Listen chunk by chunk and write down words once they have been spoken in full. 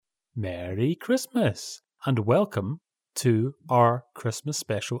Merry Christmas, and welcome to our Christmas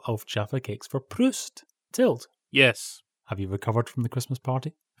special of Jaffa Cakes for Proust. Tilt, Yes. have you recovered from the Christmas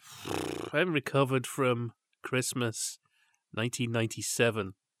party? I haven't recovered from Christmas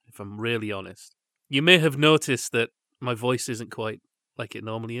 1997, if I'm really honest. You may have noticed that my voice isn't quite like it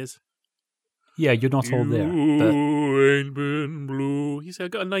normally is. Yeah, you're not all there. But You ain't been blue. You see, I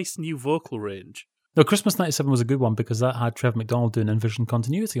got a nice new vocal range. no, Christmas 97 was a good one because that had Trevor McDonald doing Envision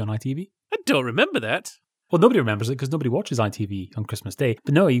Continuity on ITV. I don't remember that. Well, nobody remembers it because nobody watches ITV on Christmas Day.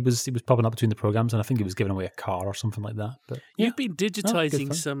 But no, he was popping up between the programmes, and I think he was giving away a car or something like that. But yeah, You've been good digitising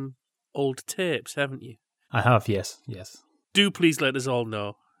fun. some old tapes, haven't you? I have, yes. Do please let us all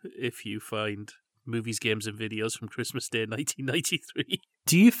know if you find movies, games, and videos from Christmas Day 1993.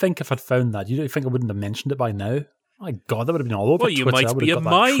 Do you think if I'd found that, you don't think I wouldn't have mentioned it by now? My God, that would have been all over Well, you Twitter. I might would be have a got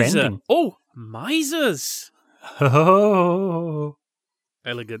that miser. trending. Oh, misers. Oh.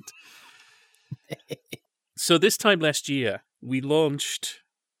 Elegant. So this time last year, we launched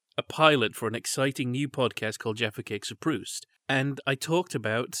a pilot for an exciting new podcast called Jaffa Cakes of Proust, and I talked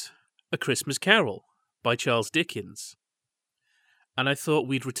about A Christmas Carol by Charles Dickens. And I thought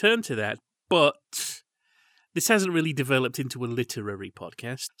we'd return to that, but this hasn't really developed into a literary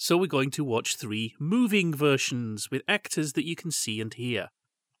podcast, so we're going to watch 3 moving versions with actors that you can see and hear.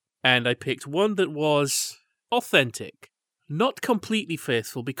 And I picked one that was authentic. Not completely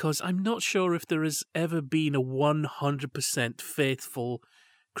faithful, because I'm not sure if there has ever been a 100% faithful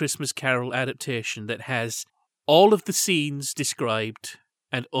Christmas Carol adaptation that has all of the scenes described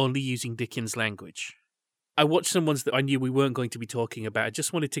and only using Dickens language. I watched some ones that I knew we weren't going to be talking about. I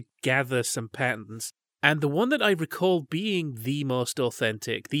just wanted to gather some patterns. And the one that I recall being the most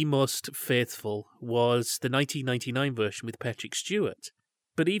authentic, the most faithful, was the 1999 version with Patrick Stewart.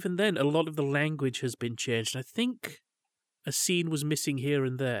 But even then, a lot of the language has been changed. I think a scene was missing here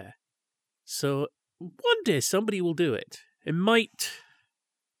and there. So one day somebody will do it. It might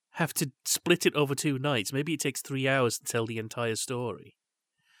have to split it over 2 nights. Maybe it takes 3 hours to tell the entire story.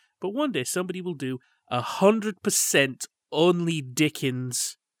 But one day somebody will do 100% only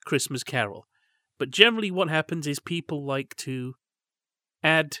Dickens Christmas Carol. But generally what happens is people like to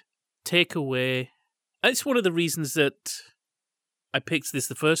add, take away. It's one of the reasons that I picked this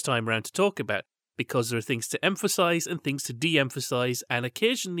the first time around to talk about, because there are things to emphasize and things to de-emphasize, and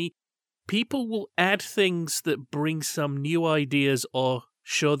occasionally people will add things that bring some new ideas or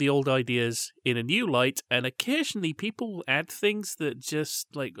show the old ideas in a new light, and occasionally people will add things that just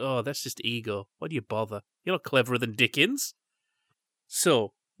like, oh, that's just ego. Why do you bother? You're not cleverer than Dickens.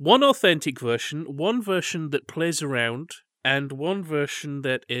 So, one authentic version, one version that plays around, and one version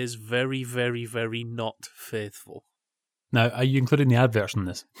that is very, very, very not faithful. Now, are you including the adverts in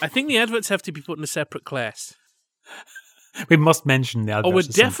this? I think the adverts have to be put in a separate class. We must mention the adverts. Oh, we're at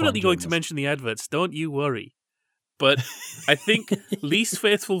some point definitely during going to this. mention the adverts, don't you worry. But I think least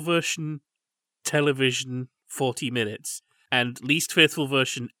faithful version, television, 40 minutes, and least faithful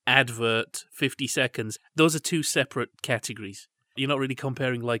version, advert, 50 seconds. Those are 2 separate categories. You're not really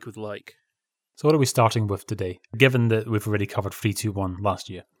comparing like with like. So what are we starting with today, given that we've already covered 3-2-1 last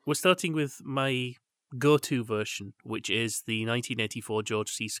year? We're starting with my go-to version, which is the 1984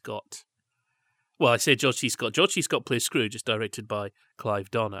 George C. Scott. Well, I say George C. Scott. George C. Scott plays Scrooge, it's directed by Clive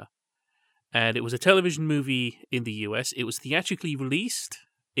Donner. And it was a television movie in the US. It was theatrically released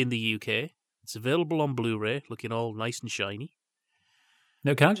in the UK. It's available on Blu-ray, looking all nice and shiny.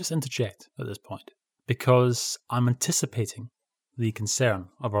 Now, can I just interject at this point? Because I'm anticipating the concern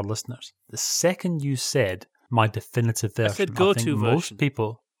of our listeners. The second you said my definitive version, I said go-to think version. most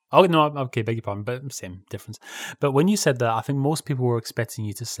people... Oh, no, okay, beg your pardon, but same difference. But when you said that, I think most people were expecting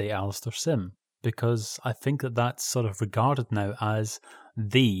you to say Alistair Sim, because I think that that's sort of regarded now as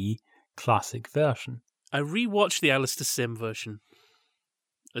the classic version. I rewatched the Alistair Sim version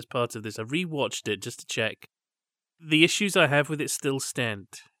as part of this. I rewatched it just to check. The issues I have with it still stand.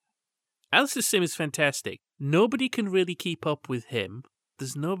 Alistair Sim is fantastic. Nobody can really keep up with him.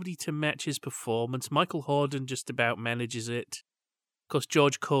 There's nobody to match his performance. Michael Hordern just about manages it. Of course,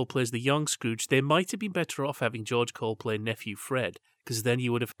 George Cole plays the young Scrooge. They might have been better off having George Cole play nephew Fred, because then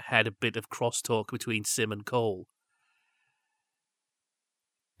you would have had a bit of crosstalk between Sim and Cole.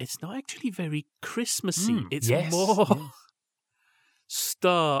 It's not actually very Christmassy. It's more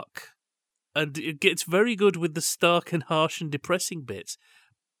stark. And it gets very good with the stark and harsh and depressing bits.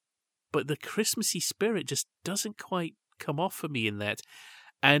 But the Christmassy spirit just doesn't quite come off for me in that.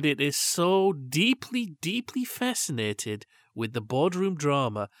 And it is so deeply, deeply fascinated with the boardroom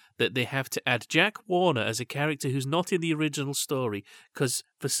drama that they have to add Jack Warner as a character who's not in the original story, because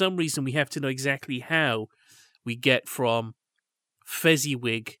for some reason we have to know exactly how we get from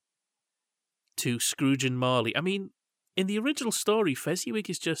Fezziwig to Scrooge and Marley. I mean, in the original story, Fezziwig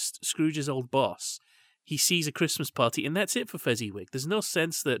is just Scrooge's old boss. He sees a Christmas party, and that's it for Fezziwig. There's no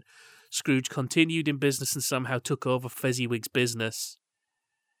sense that Scrooge continued in business and somehow took over Fezziwig's business.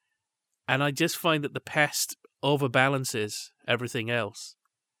 And I just find that the past overbalances everything else.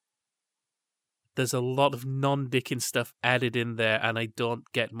 There's a lot of non-Dickens stuff added in there, and I don't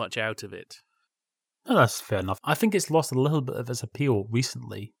get much out of it. No, that's fair enough. I think it's lost a little bit of its appeal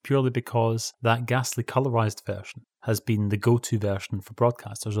recently, purely because that ghastly colorized version has been the go-to version for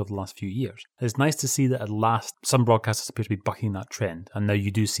broadcasters over the last few years. It's nice to see that at last some broadcasters appear to be bucking that trend, and now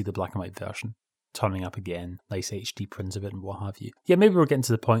you do see the black and white version turning up again, nice HD prints of it and what have you. Yeah, maybe we're getting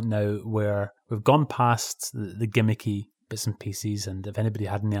to the point now where we've gone past the gimmicky bits and pieces, and if anybody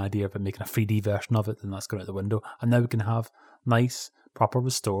had any idea about making a 3D version of it, then that's going out the window, and now we can have nice, proper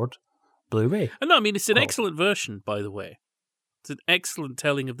restored Blu-ray. And no, I mean, it's an excellent version, by the way. It's an excellent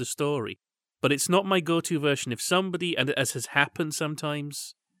telling of the story. But it's not my go-to version. If somebody, and as has happened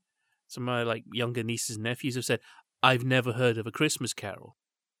sometimes, some of my younger nieces and nephews have said, I've never heard of A Christmas Carol,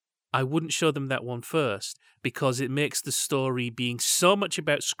 I wouldn't show them that one first, because it makes the story being so much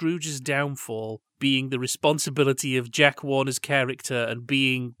about Scrooge's downfall being the responsibility of Jack Warner's character and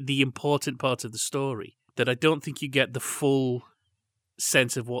being the important part of the story, that I don't think you get the full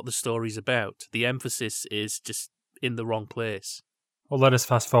sense of what the story's about. The emphasis is just in the wrong place. Well, let us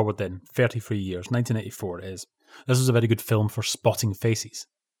fast forward then. 33 years, 1984 it is. This was a very good film for spotting faces.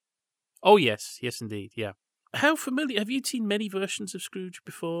 Oh, yes. Yes, indeed. Yeah. How familiar... Have you seen many versions of Scrooge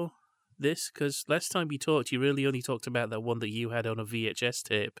before this? Because last time we talked, you really only talked about that one that you had on a VHS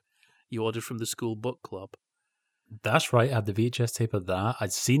tape you ordered from the school book club. That's right. I had the VHS tape of that.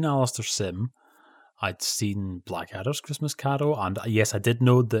 I'd seen Alastair Sim. I'd seen Blackadder's Christmas Carol, and yes, I did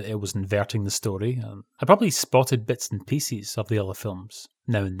know that it was inverting the story. I probably spotted bits and pieces of the other films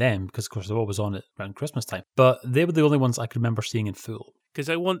now and then, because of course they were always on it around Christmas time. But they were the only ones I could remember seeing in full. Because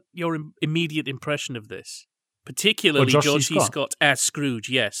I want your immediate impression of this. Particularly George C. Scott as Scrooge,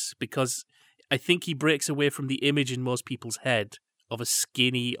 yes, because I think he breaks away from the image in most people's head of a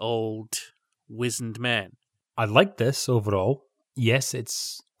skinny, old, wizened man. I like this overall. Yes,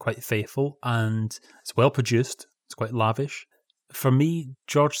 it's quite faithful and it's well produced. It's quite lavish. For me,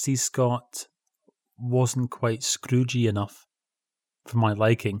 George C. Scott wasn't quite Scroogey enough for my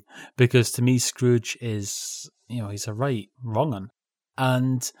liking, because to me, Scrooge is, he's a right wrong un.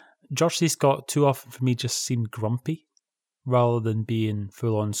 And George C. Scott too often for me just seemed grumpy rather than being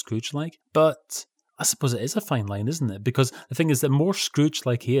full-on Scrooge-like. But I suppose it is a fine line, isn't it? Because the thing is, the more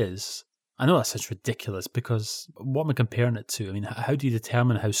Scrooge-like he is, I know that sounds ridiculous, because what am I comparing it to? I mean, how do you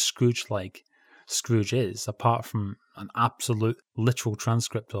determine how Scrooge-like Scrooge is, apart from an absolute literal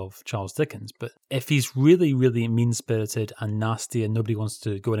transcript of Charles Dickens? But if he's really, really mean-spirited and nasty and nobody wants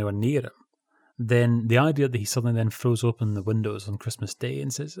to go anywhere near him, then the idea that he suddenly then throws open the windows on Christmas Day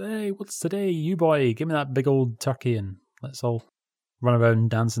and says, hey, what's today? You boy, give me that big old turkey and let's all run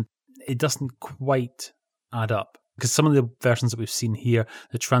around dancing. It doesn't quite add up. Because some of the versions that we've seen here,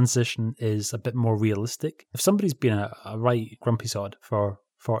 the transition is a bit more realistic. If somebody's been a right grumpy sod for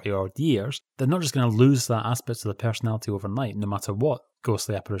 40-odd years, they're not just going to lose that aspect of the personality overnight, no matter what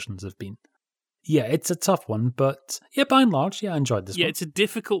ghostly apparitions have been. Yeah, it's a tough one, but yeah, by and large, I enjoyed this one. Yeah, it's a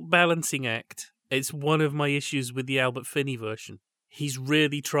difficult balancing act. It's one of my issues with the Albert Finney version. He's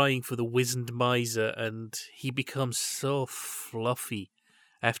really trying for the wizened miser, and he becomes so fluffy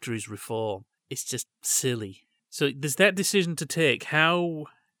after his reform. It's just silly. So there's that decision to take. How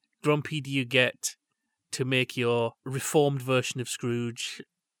grumpy do you get to make your reformed version of Scrooge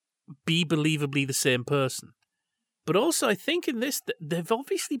be believably the same person? But also, I think in this, they've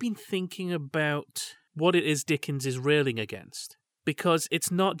obviously been thinking about what it is Dickens is railing against. Because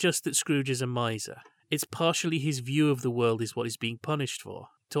it's not just that Scrooge is a miser. It's partially his view of the world is what he's being punished for.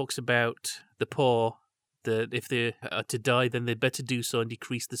 He talks about the poor, that if they are to die, then they'd better do so and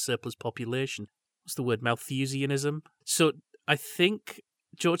decrease the surplus population. What's the word? Malthusianism? So I think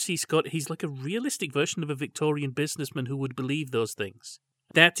George C. Scott, he's like a realistic version of a Victorian businessman who would believe those things.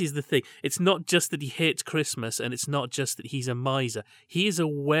 That is the thing. It's not just that he hates Christmas, and it's not just that he's a miser. He is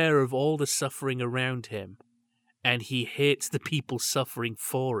aware of all the suffering around him, and he hates the people suffering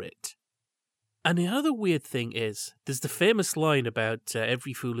for it. And the other weird thing is, there's the famous line about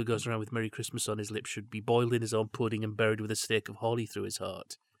every fool who goes around with Merry Christmas on his lips should be boiled in his own pudding and buried with a stake of holly through his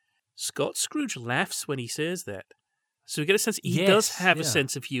heart. Scott Scrooge laughs when he says that. So we get a sense he does have a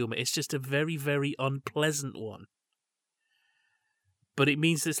sense of humour. It's just a very, very unpleasant one. But it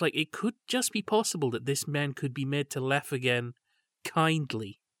means that it could just be possible that this man could be made to laugh again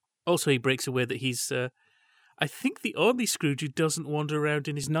kindly. Also, he breaks away that he's, I think, the only Scrooge who doesn't wander around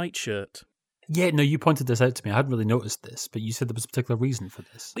in his nightshirt. Yeah, no, you pointed this out to me. I hadn't really noticed this, but you said there was a particular reason for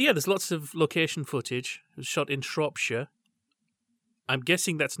this. Yeah, there's lots of location footage. It was shot in Shropshire. I'm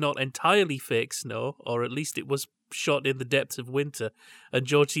guessing that's not entirely fake snow, or at least it was shot in the depths of winter, and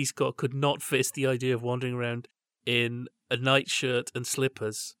George C. Scott could not face the idea of wandering around in a nightshirt and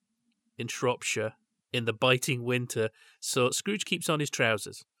slippers in Shropshire in the biting winter, so Scrooge keeps on his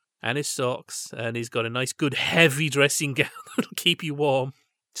trousers and his socks, and he's got a nice good heavy dressing gown that'll keep you warm.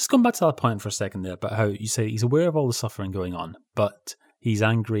 Just going back to that point for a second there about how you say he's aware of all the suffering going on, but he's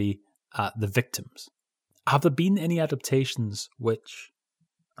angry at the victims. Have there been any adaptations which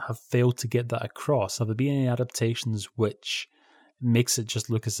have failed to get that across? Have there been any adaptations which makes it just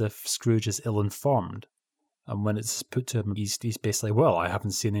look as if Scrooge is ill-informed? And when it's put to him, he's basically, well, I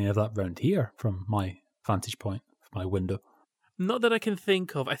haven't seen any of that round here from my vantage point, from my window. Not that I can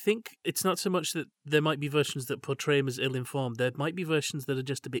think of. I think it's not so much that there might be versions that portray him as ill-informed. There might be versions that are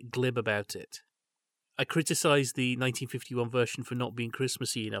just a bit glib about it. I criticise the 1951 version for not being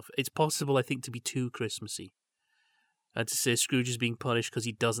Christmassy enough. It's possible, I think, to be too Christmassy. And to say Scrooge is being punished because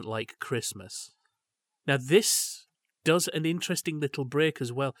he doesn't like Christmas. Now, this does an interesting little break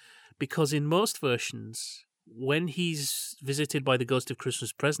as well, because in most versions, when he's visited by the ghost of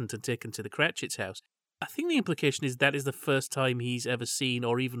Christmas Present and taken to the Cratchit's house, I think the implication is that is the first time he's ever seen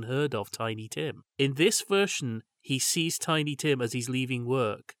or even heard of Tiny Tim. In this version, he sees Tiny Tim as he's leaving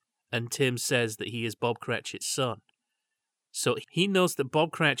work, and Tim says that he is Bob Cratchit's son. So he knows that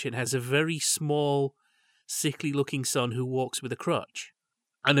Bob Cratchit has a very small, sickly-looking son who walks with a crutch.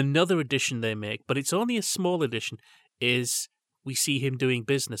 And another addition they make, but it's only a small addition, is we see him doing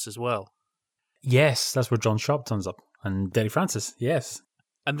business as well. Yes, that's where John Sharp turns up. And Derry Francis, yes.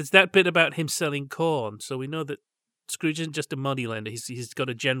 And there's that bit about him selling corn, so we know that Scrooge isn't just a moneylender. He's got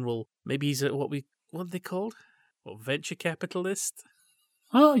a general, maybe he's a, what are they called? What, venture capitalist?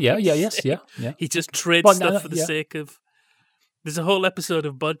 Oh, yeah. He just trades stuff for the sake of... There's a whole episode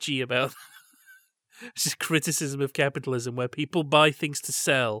of Budgie about just criticism of capitalism where people buy things to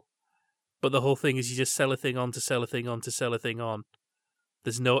sell, but the whole thing is you just sell a thing on to sell a thing on to sell a thing on.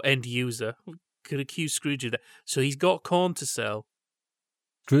 There's no end user. We could accuse Scrooge of that. So he's got corn to sell.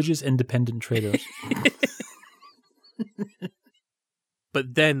 Scrooge's independent traders.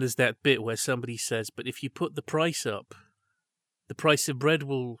 But then there's that bit where somebody says, but if you put the price up, the price of bread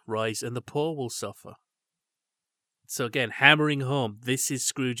will rise and the poor will suffer. So again, hammering home, this is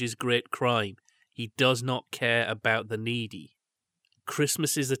Scrooge's great crime. He does not care about the needy.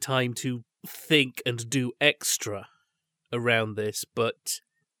 Christmas is a time to think and do extra around this, but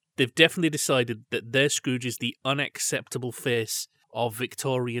they've definitely decided that their Scrooge is the unacceptable face of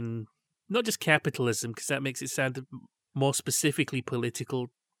Victorian, not just capitalism, because that makes it sound more specifically political,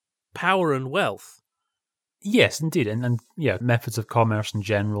 power and wealth. Yes, indeed. And yeah, methods of commerce in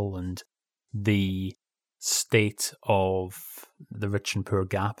general and the state of the rich and poor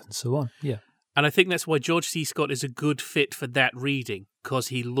gap and so on. Yeah. And I think that's why George C. Scott is a good fit for that reading, because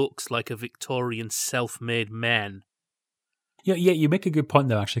he looks like a Victorian self-made man. Yeah, you make a good point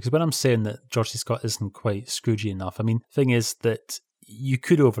there, actually, because when I'm saying that George C. Scott isn't quite Scroogey enough, I mean, the thing is that you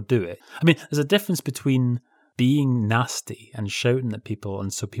could overdo it. I mean, there's a difference between being nasty and shouting at people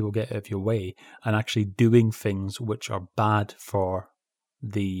and so people get out of your way and actually doing things which are bad for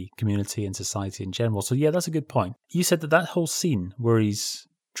the community and society in general. So yeah, that's a good point. You said that whole scene where he's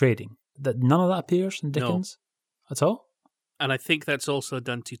trading, that none of that appears in Dickens at all? And I think that's also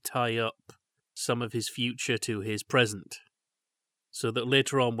done to tie up some of his future to his present. So that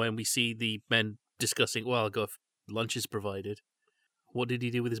later on when we see the men discussing, well, I'll go if lunch is provided. What did he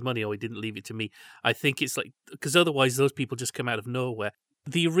do with his money? Oh, he didn't leave it to me. I think it's like, because otherwise those people just come out of nowhere.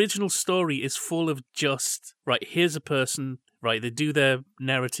 The original story is full of just, right, here's a person, right, they do their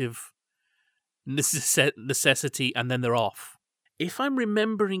narrative necessity and then they're off. If I'm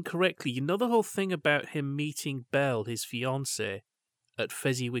remembering correctly, you know the whole thing about him meeting Belle, his fiancée, at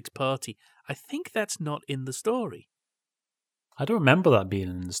Fezziwig's party? I think that's not in the story. I don't remember that being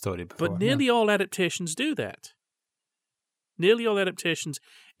in the story before. But nearly all adaptations do that. Nearly all adaptations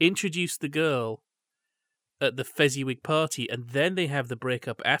introduce the girl at the Fezziwig party and then they have the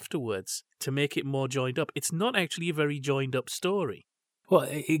breakup afterwards to make it more joined up. It's not actually a very joined up story. Well,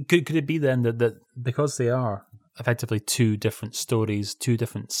 could it be then that because they are effectively two different stories, two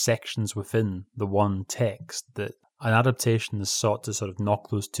different sections within the one text, that an adaptation is sought to sort of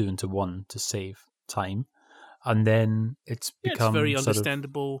knock those two into one to save time? And then it's become it's a very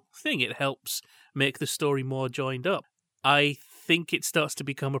understandable thing. It helps make the story more joined up. I think it starts to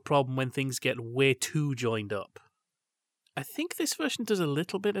become a problem when things get way too joined up. I think this version does a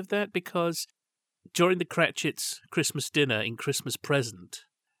little bit of that because during the Cratchits' Christmas dinner in Christmas Present,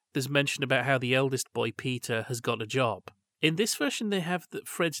 there's mention about how the eldest boy, Peter, has got a job. In this version, they have that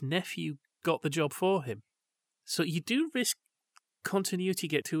Fred's nephew got the job for him. So you do risk continuity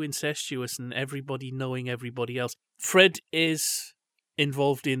get too incestuous and everybody knowing everybody else. Fred is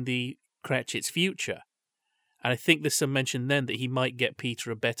involved in the Cratchit's future, and I think there's some mention then that he might get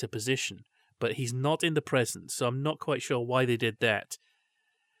Peter a better position, but he's not in the present, so I'm not quite sure why they did that.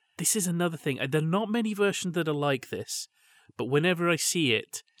 This is another thing. There are not many versions that are like this, but whenever I see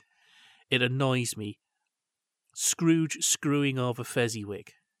it, it annoys me. Scrooge screwing over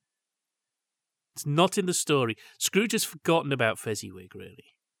Fezziwig. It's not in the story. Scrooge has forgotten about Fezziwig,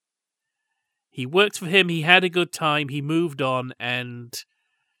 really. He worked for him, he had a good time, he moved on, and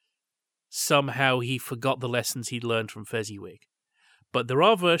somehow he forgot the lessons he'd learned from Fezziwig. But there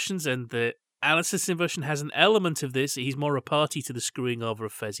are versions, and the Alice Simpson version has an element of this. He's more a party to the screwing over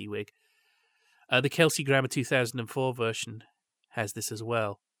of Fezziwig. The Kelsey Grammer 2004 version has this as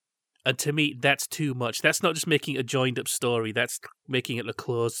well. And to me, that's too much. That's not just making a joined-up story, that's making it a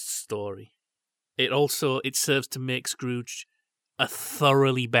closed story. It serves to make Scrooge a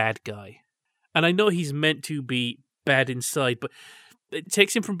thoroughly bad guy. And I know he's meant to be bad inside, but it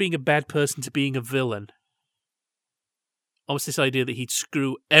takes him from being a bad person to being a villain. Almost this idea that he'd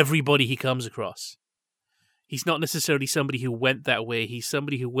screw everybody he comes across. He's not necessarily somebody who went that way. He's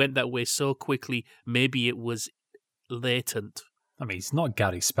somebody who went that way so quickly, maybe it was latent. I mean, he's not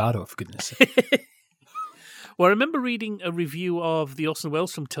Gary Sparrow, for goodness sake. Well, I remember reading a review of the Orson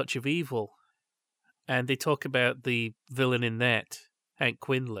Welles film Touch of Evil, and they talk about the villain in that, Hank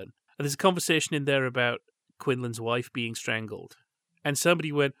Quinlan. And there's a conversation in there about Quinlan's wife being strangled. And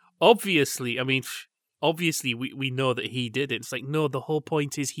somebody went, obviously, we know that he did it. It's like, no, the whole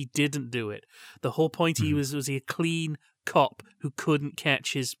point is he didn't do it. The whole point he was a clean cop who couldn't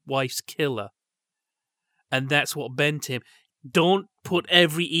catch his wife's killer. And that's what bent him. Don't put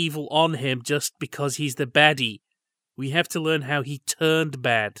every evil on him just because he's the baddie. We have to learn how he turned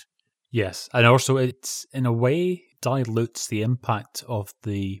bad. Yes, and also it's, in a way, dilutes the impact of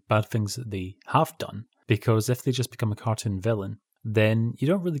the bad things that they have done, because if they just become a cartoon villain, then you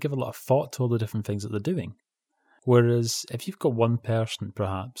don't really give a lot of thought to all the different things that they're doing. Whereas if you've got one person,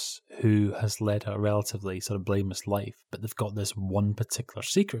 perhaps, who has led a relatively sort of blameless life, but they've got this one particular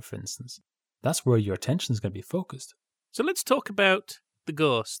secret, for instance, that's where your attention is going to be focused. So let's talk about the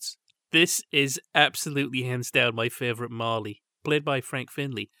ghosts. This is absolutely hands down my favourite Marley, played by Frank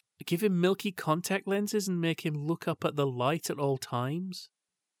Finlay. Give him milky contact lenses and make him look up at the light at all times.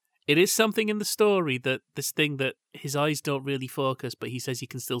 It is something in the story that this thing that his eyes don't really focus, but he says he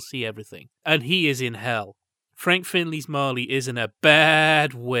can still see everything. And he is in hell. Frank Finlay's Marley is in a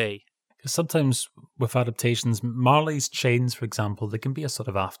bad way. Because sometimes with adaptations, Marley's chains, for example, they can be a sort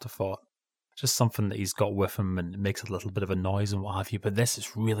of afterthought. Just something that he's got with him and it makes a little bit of a noise and what have you. But this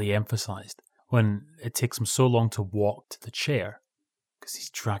is really emphasised when it takes him so long to walk to the chair because he's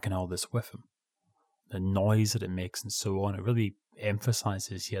dragging all this with him. The noise that it makes and so on, it really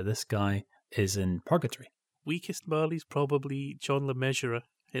emphasises, yeah, this guy is in purgatory. Weakest Marley's probably John Le Mesurier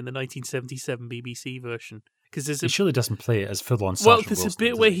in the 1977 BBC version. He surely doesn't play it as full-on Sergeant Well, there's Wilson, a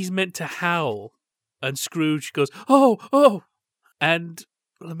bit where he's meant to howl, and Scrooge goes, oh, and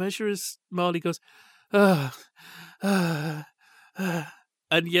Le Mesurier's Marley goes, and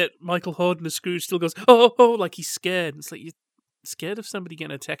yet Michael Hordern as Scrooge still goes, oh, like he's scared. It's like you're scared of somebody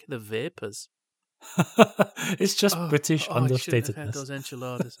getting attacked in the vapors. It's just British understatedness. I shouldn't have had those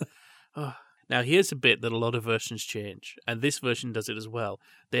enchiladas. Now, here's a bit that a lot of versions change, and this version does it as well.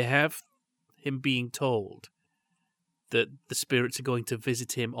 They have him being told that the spirits are going to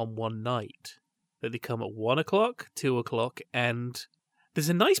visit him on one night. That they come at 1 o'clock, 2 o'clock, and there's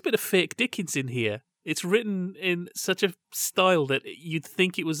a nice bit of fake Dickens in here. It's written in such a style that you'd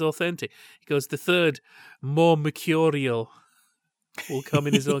think it was authentic. He goes, the third, more mercurial, will come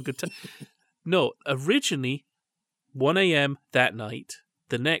in his own good time. No, originally, 1 a.m. that night,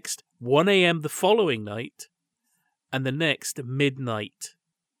 the next, 1 a.m. the following night, and the next, midnight,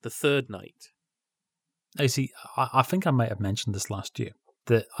 the third night. I see, I think I might have mentioned this last year,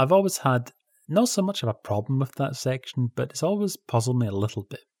 that I've always had not so much of a problem with that section, but it's always puzzled me a little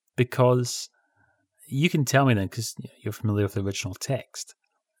bit, because you can tell me then, because you're familiar with the original text,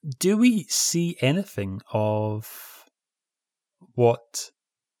 do we see anything of what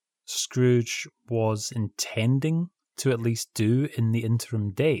Scrooge was intending to at least do in the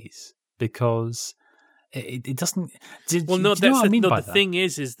interim days? Because it doesn't... The thing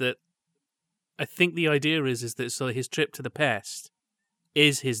is that I think the idea is that so his trip to the past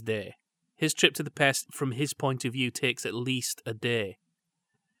is his day. His trip to the past, from his point of view, takes at least a day.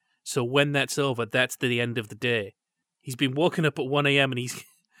 So when that's over, that's the end of the day. He's been woken up at 1 a.m. and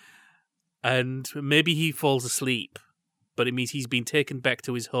and maybe he falls asleep, but it means he's been taken back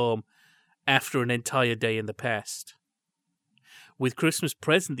to his home after an entire day in the past. With Christmas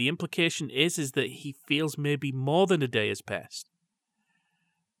Present, the implication is that he feels maybe more than a day has passed.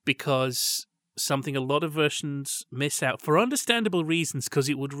 Because something a lot of versions miss out, for understandable reasons, because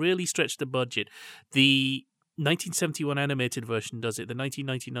it would really stretch the budget. The 1971 animated version does it, the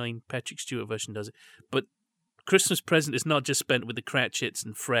 1999 Patrick Stewart version does it, but Christmas Present is not just spent with the Cratchits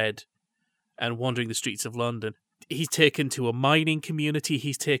and Fred and wandering the streets of London. He's taken to a mining community,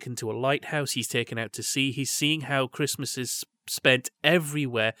 he's taken to a lighthouse, he's taken out to sea, he's seeing how Christmas is spent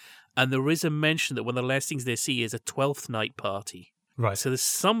everywhere, and there is a mention that one of the last things they see is a 12th night party. Right. So there's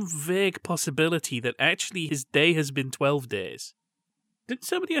some vague possibility that actually his day has been 12 days. Didn't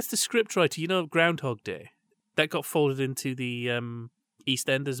somebody ask the scriptwriter, Groundhog Day? That got folded into the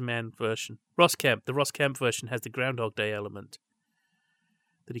EastEnders Man version. The Ross Kemp version has the Groundhog Day element.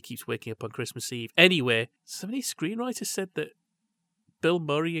 That he keeps waking up on Christmas Eve. Anyway, somebody screenwriters said that Bill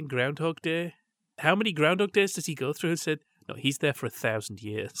Murray in Groundhog Day, how many Groundhog Days does he go through? And said, no, he's there for 1,000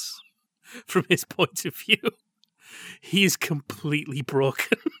 years. From his point of view, he is completely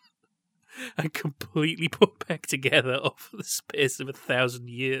broken and completely put back together over the space of 1,000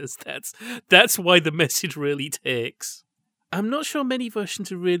 years. That's why the message really takes. I'm not sure many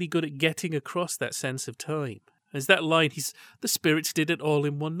versions are really good at getting across that sense of time. There's that line, the spirits did it all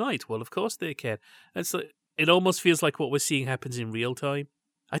in one night. Well, of course they can. And so it almost feels like what we're seeing happens in real time.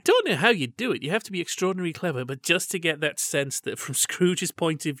 I don't know how you do it. You have to be extraordinarily clever, but just to get that sense that from Scrooge's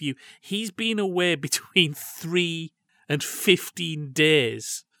point of view, he's been away between 3 and 15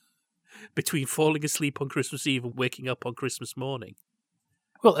 days between falling asleep on Christmas Eve and waking up on Christmas morning.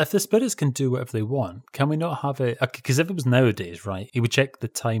 Well, if the spirits can do whatever they want, can we not have it? Because if it was nowadays, right, he would check the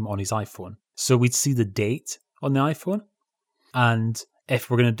time on his iPhone. So we'd see the date on the iPhone. And if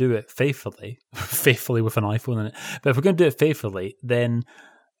we're going to do it faithfully with an iPhone in it, but if we're going to do it faithfully, then,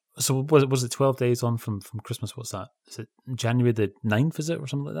 so was it 12 days on from Christmas? What's that? Is it January the 9th, is it, or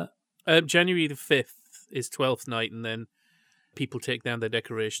something like that? January the 5th is 12th night, and then people take down their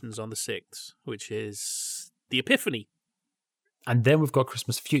decorations on the 6th, which is the Epiphany. And then we've got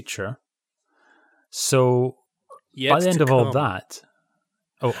Christmas Future. So by the end of all that...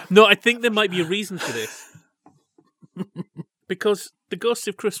 Oh. No, I think there might be a reason for this. Because the Ghost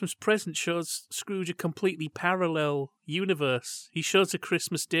of Christmas Present shows Scrooge a completely parallel universe. He shows a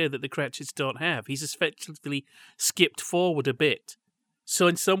Christmas Day that the Cratchits don't have. He's effectively skipped forward a bit. So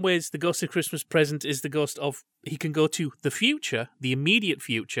in some ways, the Ghost of Christmas Present is the ghost of... He can go to the future, the immediate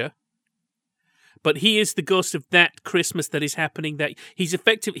future, but he is the ghost of that Christmas that is happening. That he's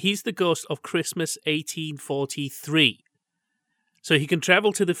the ghost of Christmas 1843. So he can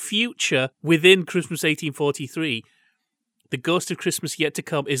travel to the future within Christmas 1843. The ghost of Christmas yet to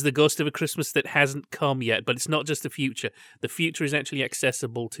come is the ghost of a Christmas that hasn't come yet, but it's not just the future. The future is actually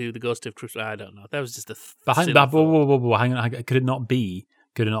accessible to the ghost of Christmas. I don't know. That was just a hang on. Could it not be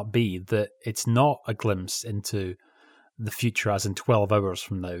that it's not a glimpse into the future as in 12 hours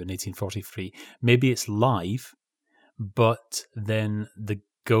from now in 1843? Maybe it's live, but then the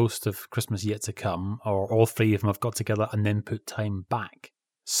ghost of Christmas yet to come, or all three of them have got together and then put time back.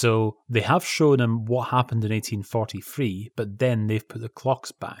 So they have shown him what happened in 1843, but then they've put the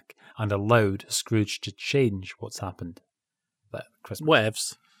clocks back and allowed Scrooge to change what's happened that Christmas.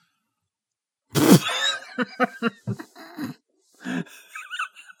 Wevs.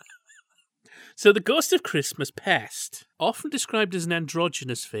 So the Ghost of Christmas Past, often described as an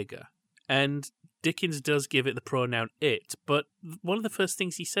androgynous figure, and Dickens does give it the pronoun it, but one of the first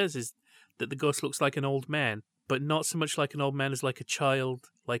things he says is that the ghost looks like an old man, but not so much like an old man as like a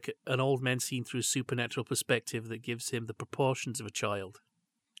child, like an old man seen through a supernatural perspective that gives him the proportions of a child.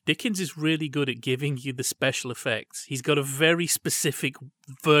 Dickens is really good at giving you the special effects. He's got a very specific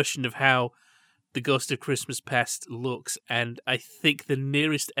version of how the Ghost of Christmas Past looks, and I think the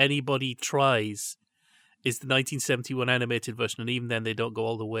nearest anybody tries is the 1971 animated version, and even then they don't go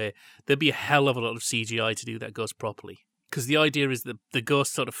all the way. There'd be a hell of a lot of CGI to do that ghost properly. Because the idea is that the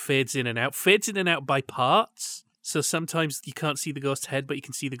ghost sort of fades in and out by parts. So sometimes you can't see the ghost's head, but you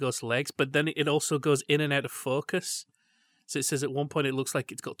can see the ghost's legs. But then it also goes in and out of focus. So it says at one point it looks like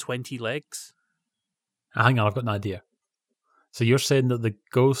it's got 20 legs. Hang on, I've got an idea. So you're saying that the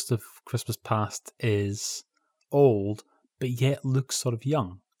Ghost of Christmas Past is old, but yet looks sort of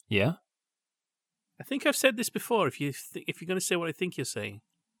young, yeah? I think I've said this before, if you're going to say what I think you're saying.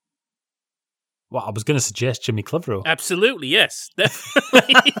 Well, I was going to suggest Jimmy Clitheroe. Absolutely, yes.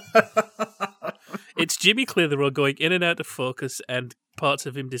 Definitely. It's Jimmy Clitheroe going in and out of focus and parts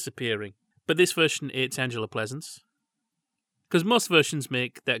of him disappearing. But this version, it's Angela Pleasance. Because most versions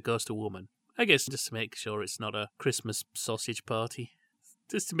make that ghost a woman. I guess just to make sure it's not a Christmas sausage party.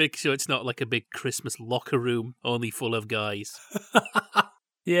 Just to make sure it's not like a big Christmas locker room only full of guys.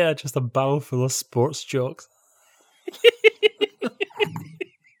 Yeah, just a barrel full of sports jokes.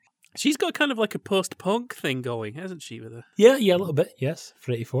 She's got kind of like a post-punk thing going, hasn't she, with her? Yeah, a little bit, yes,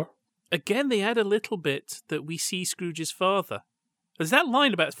 for 84. Again, they add a little bit that we see Scrooge's father. There's that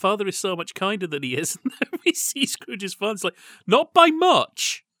line about father is so much kinder than he is, and then we see Scrooge's father. It's like, not by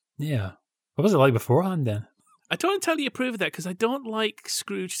much. Yeah. What was it like beforehand then? I don't entirely approve of that because I don't like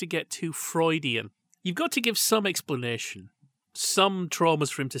Scrooge to get too Freudian. You've got to give some explanation, some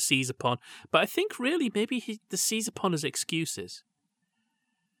traumas for him to seize upon, but I think really maybe he to seize upon as excuses.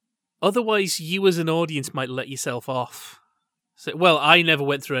 Otherwise, you as an audience might let yourself off. Say, well, I never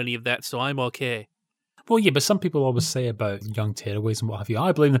went through any of that, so I'm okay. Well, yeah, but some people always say about young tearaways and what have you,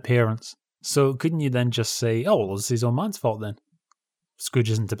 I blame the parents. So couldn't you then just say, oh, well, it's his own man's fault then?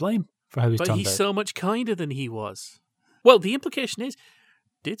 Scrooge isn't to blame for how he's turned out. But he's so much kinder than he was. Well, the implication is,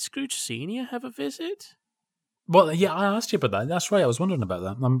 did Scrooge Sr. have a visit? Well, yeah, I asked you about that. That's right, I was wondering about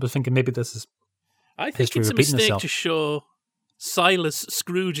that. I'm thinking maybe this is I think history it's a repeating mistake itself. to show Silas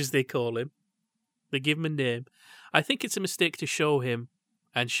Scrooge, as they call him. They give him a name. I think it's a mistake to show him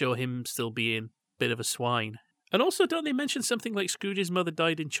and show him still being a bit of a swine. And also, don't they mention something like Scrooge's mother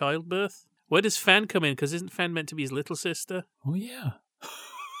died in childbirth? Where does Fan come in? Because isn't Fan meant to be his little sister? Oh, yeah.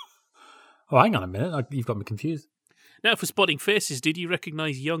 Oh, hang on a minute. You've got me confused. Now, for spotting faces, did you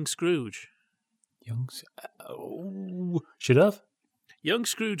recognise young Scrooge? Should have. Young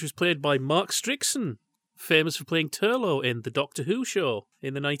Scrooge was played by Mark Strickson, famous for playing Turlough in The Doctor Who show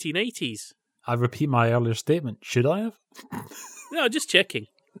in the 1980s. I repeat my earlier statement. Should I have? No, just checking.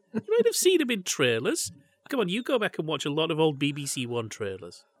 You might have seen him in trailers. Come on, you go back and watch a lot of old BBC One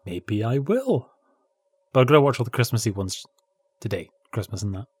trailers. Maybe I will. But I'm going to watch all the Christmassy ones today. Christmas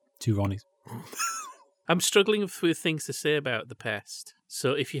and that. 2 Ronnies. I'm struggling with things to say about the past.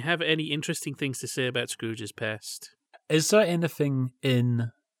 So if you have any interesting things to say about Scrooge's past... Is there anything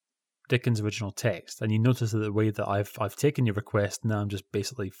in Dickens' original text? And you notice that the way that I've taken your request, now I'm just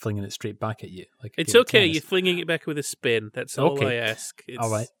basically flinging it straight back at you. Like It's okay, you're flinging it back with a spin. That's all I ask.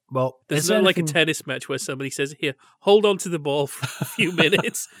 All right. Well, there's not like a tennis match where somebody says, here, hold on to the ball for a few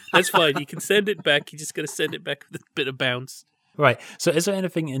minutes. That's fine. You can send it back. You just got to send it back with a bit of bounce. Right. So is there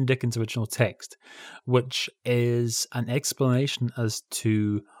anything in Dickens' original text which is an explanation as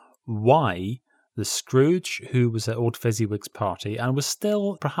to why the Scrooge, who was at Old Fezziwig's party and was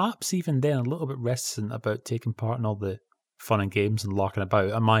still, perhaps even then, a little bit reticent about taking part in all the fun and games and larking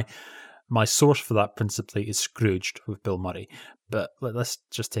about, and my source for that principally is Scrooged with Bill Murray, but let's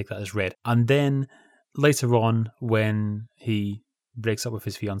just take that as read. And then later on, when he breaks up with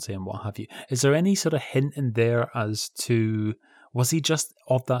his fiancée and what have you, is there any sort of hint in there as to, was he just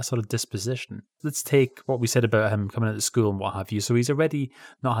of that sort of disposition? Let's take what we said about him coming out of school and what have you. So he's already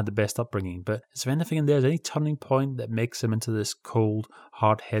not had the best upbringing, but is there anything in there, is there any turning point that makes him into this cold,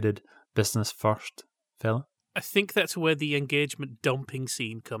 hard-headed, business-first fella? I think that's where the engagement dumping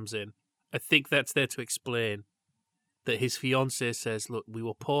scene comes in. I think that's there to explain that his fiancée says, look, we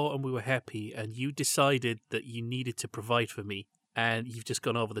were poor and we were happy, and you decided that you needed to provide for me, and you've just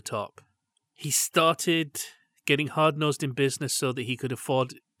gone over the top. He started getting hard-nosed in business so that he could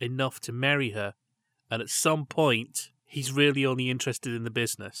afford enough to marry her, and at some point, he's really only interested in the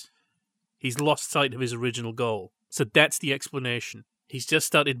business. He's lost sight of his original goal. So that's the explanation. He's just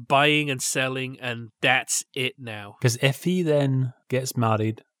started buying and selling, and that's it now. Because if he then gets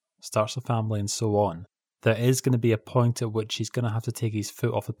married, starts a family and so on, there is going to be a point at which he's going to have to take his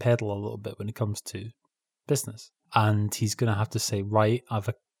foot off the pedal a little bit when it comes to business. And he's going to have to say, right, I've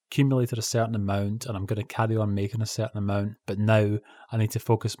accumulated a certain amount and I'm going to carry on making a certain amount, but now I need to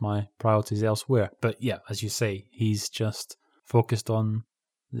focus my priorities elsewhere. But yeah, as you say, he's just focused on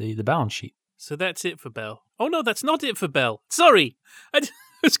the balance sheet. So that's it for Belle. Oh no, that's not it for Belle. Sorry, I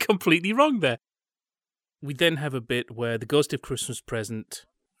was completely wrong there. We then have a bit where the Ghost of Christmas Present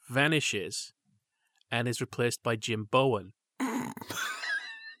vanishes and is replaced by Jim Bowen,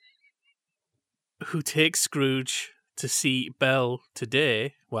 who takes Scrooge to see Belle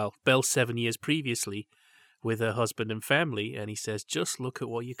today, well, Belle 7 years previously, with her husband and family, and he says, just look at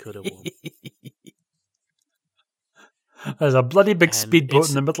what you could have won. There's a bloody big speedboat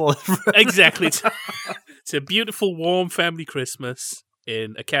in the middle. Exactly. It's a beautiful, warm family Christmas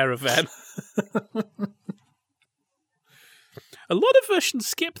in a caravan. A lot of versions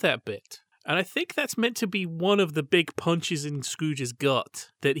skip that bit. And I think that's meant to be one of the big punches in Scrooge's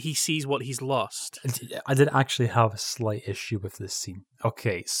gut, that he sees what he's lost. I did actually have a slight issue with this scene.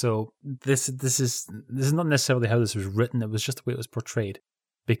 Okay, so this is not necessarily how this was written, it was just the way it was portrayed.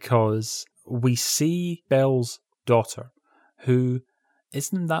 Because we see Belle's daughter, who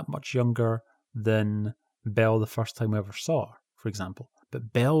isn't that much younger than Belle the first time we ever saw her, for example.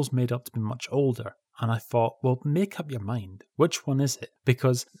 But Belle's made up to be much older. And I thought, well, make up your mind. Which one is it?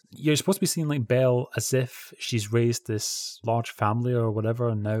 Because you're supposed to be seeing like Belle as if she's raised this large family or whatever,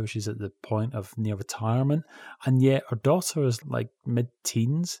 and now she's at the point of near retirement. And yet her daughter is like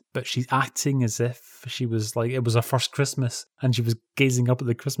mid-teens, but she's acting as if she was like, it was her first Christmas, and she was gazing up at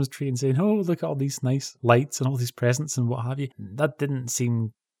the Christmas tree and saying, oh, look at all these nice lights and all these presents and what have you. That didn't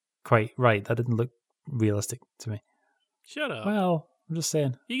seem quite right. That didn't look realistic to me. Shut up. Well, I'm just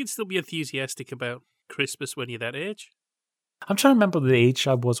saying. You can still be enthusiastic about Christmas when you're that age. I'm trying to remember the age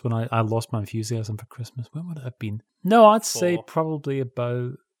I was when I lost my enthusiasm for Christmas. When would it have been? No, I'd say probably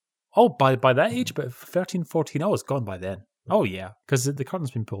about... Oh, by that age, about 13, 14. Oh, it's gone by then. Oh, yeah, because the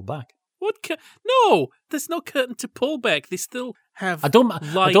curtain's been pulled back. What? No, there's no curtain to pull back. They still have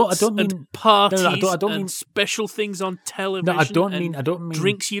lights and parties and special things on television. No, I don't mean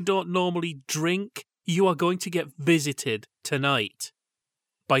drinks you don't normally drink. You are going to get visited tonight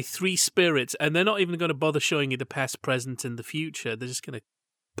by 3 spirits, and they're not even going to bother showing you the past, present, and the future. They're just going to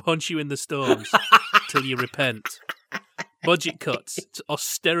punch you in the stones till you repent. Budget cuts. It's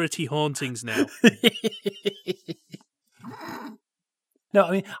austerity hauntings now. No,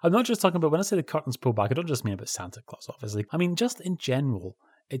 I mean, I'm not just talking about, when I say the curtains pull back, I don't just mean about Santa Claus, obviously. I mean, just in general,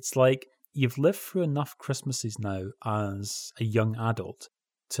 it's like you've lived through enough Christmases now as a young adult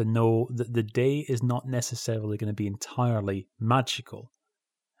to know that the day is not necessarily going to be entirely magical.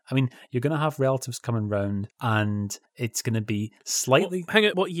 I mean, you're going to have relatives coming round, and it's going to be slightly... Hang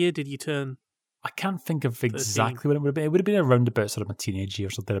on, what year did you turn? I can't think of exactly when it would have been. It would have been around about sort of my teenage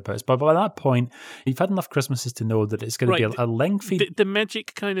years or thereabouts. But by that point, you've had enough Christmases to know that it's going to be a lengthy... Did the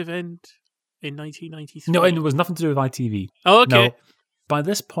magic kind of end in 1993? No, and it was nothing to do with ITV. Oh, okay. No. By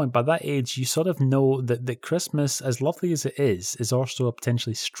this point, by that age, you sort of know that Christmas, as lovely as it is also a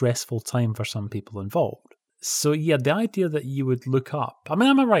potentially stressful time for some people involved. So yeah, the idea that you would look up... I mean,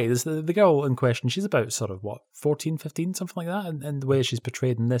 am I right? The girl in question, she's about sort of, 14, 15, something like that? And the way she's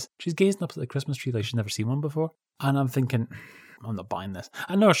portrayed in this, she's gazing up at the Christmas tree like she's never seen one before. And I'm thinking, I'm not buying this.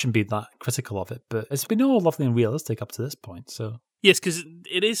 I know I shouldn't be that critical of it, but it's been all lovely and realistic up to this point, so... Yes, because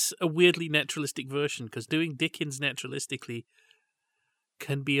it is a weirdly naturalistic version, because doing Dickens naturalistically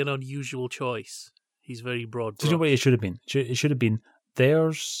can be an unusual choice. He's very broad. Do you know what it should have been? It should have been,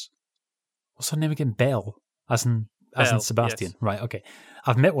 there's... What's her name again? Belle. As in Sebastian. Yes. Right, okay.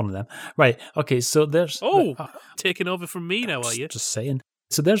 I've met one of them. Right, okay, so there's... Oh, taking over from me now, are you? Just saying.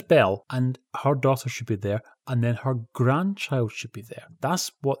 So there's Belle, and her daughter should be there, and then her grandchild should be there.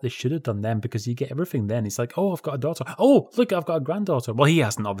 That's what they should have done then, because you get everything then. He's like, oh, I've got a daughter. Oh, look, I've got a granddaughter. Well, he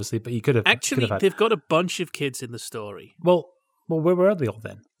hasn't, obviously, but he could have. Actually, they've got a bunch of kids in the story. Well, where were they all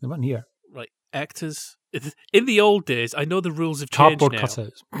then? They weren't here. Right, actors... In the old days, I know the rules have changed Cardboard now.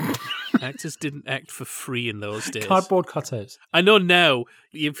 cutouts. Actors didn't act for free in those days. Cardboard cutouts. I know now,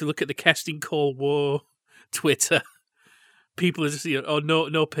 if you look at the casting call war Twitter, people are just,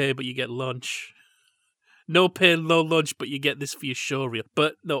 no pay, but you get lunch. No pay, no lunch, but you get this for your show reel.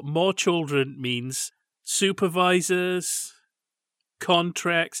 But no, more children means supervisors,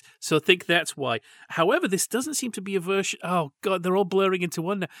 contracts, so I think that's why. However, this doesn't seem to be a version... Oh, God, they're all blurring into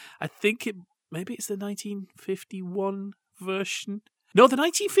one now. I think maybe it's the 1951 version. No, the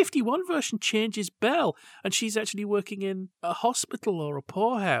 1951 version changes Belle, and she's actually working in a hospital or a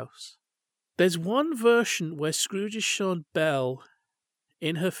poorhouse. There's one version where Scrooge has shown Belle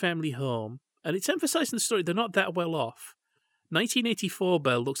in her family home, and it's emphasised in the story they're not that well off. 1984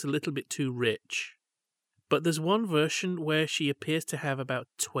 Belle looks a little bit too rich. But there's one version where she appears to have about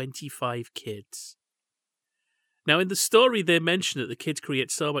 25 kids. Now, in the story, they mention that the kids create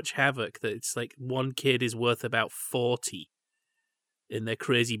so much havoc that it's like one kid is worth about 40 in their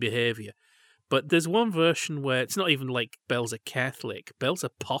crazy behaviour. But there's one version where it's not even like Belle's a Catholic. Belle's a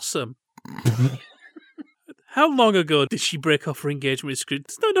possum. How long ago did she break off her engagement with Scrooge?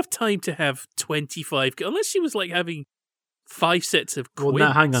 There's not enough time to have 25 kids, unless she was like having 5 sets of twins. Well,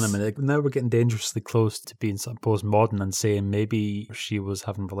 now, hang on a minute. Now we're getting dangerously close to being sort of postmodern and saying maybe she was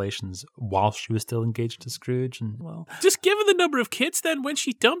having relations while she was still engaged to Scrooge. And well, just given the number of kids, then when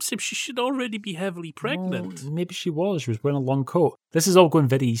she dumps him, she should already be heavily pregnant. Well, maybe she was. She was wearing a long coat. This is all going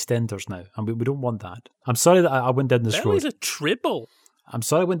very EastEnders now, and we don't want that. I'm sorry that I went down this road. Belle is a tribble. I'm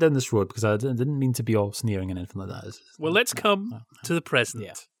sorry I went down this road because I didn't mean to be all sneering and anything like that. Well, let's come to the present.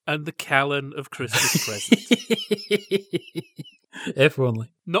 Yeah. and the Callan of Christmas presents. If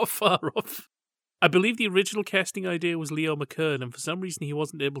only. Not far off. I believe the original casting idea was Leo McKern, and for some reason he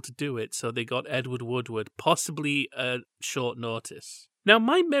wasn't able to do it, so they got Edward Woodward, possibly at short notice. Now,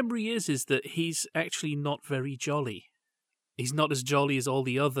 my memory is that he's actually not very jolly. He's not as jolly as all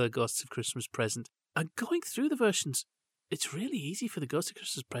the other Ghosts of Christmas Present. And going through the versions, it's really easy for the Ghost of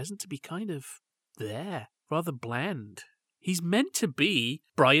Christmas Present to be kind of there, rather bland. He's meant to be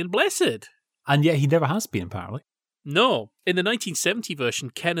Brian Blessed. And yet he never has been, apparently. No. In the 1970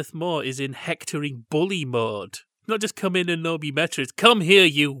 version, Kenneth More is in hectoring bully mode. Not just come in and no be better, it's come here,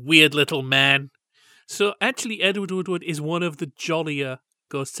 you weird little man. So actually, Edward Woodward is one of the jollier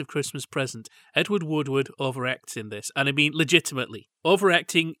Ghosts of Christmas Present. Edward Woodward overacts in this. And I mean, legitimately.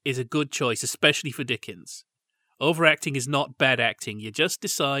 Overacting is a good choice, especially for Dickens. Overacting is not bad acting. You just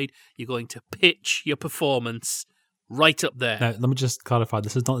decide you're going to pitch your performance right up there. Now, let me just clarify,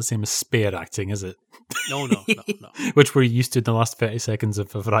 this is not the same as spare acting, is it? No. Which we're used to in the last 30 seconds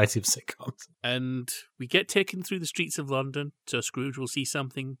of a variety of sitcoms. And we get taken through the streets of London, so Scrooge will see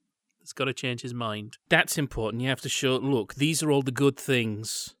something that's got to change his mind. That's important. You have to show, look, these are all the good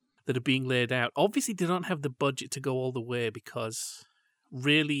things that are being laid out. Obviously, they don't have the budget to go all the way because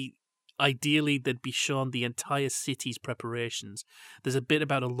really, ideally, they'd be shown the entire city's preparations. There's a bit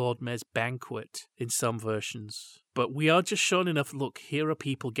about a Lord Mayor's banquet in some versions. But we are just shown enough, look, here are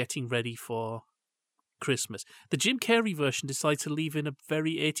people getting ready for Christmas. The Jim Carrey version decides to leave in a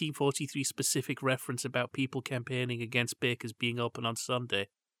very 1843 specific reference about people campaigning against bakers being open on Sunday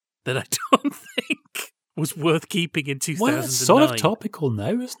that I don't think was worth keeping in 2009. Well, it's sort of topical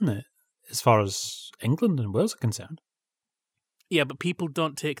now, isn't it? As far as England and Wales are concerned. Yeah, but people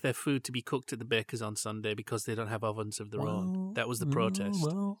don't take their food to be cooked at the baker's on Sunday because they don't have ovens of their own. That was the protest.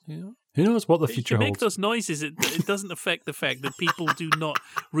 Well, yeah. Who knows what the future holds? You make those noises, it doesn't affect the fact that people do not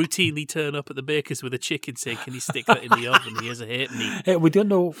routinely turn up at the baker's with a chicken saying, can you stick that in the oven? Here's a halfpenny we don't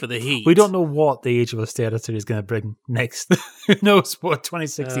know for the heat. We don't know what the Age of Austerity is going to bring next. Who knows what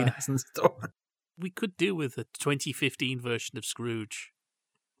 2016 has in store? We could do with a 2015 version of Scrooge.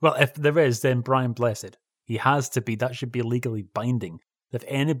 Well, if there is, then Brian Blessed. He has to be. That should be legally binding. If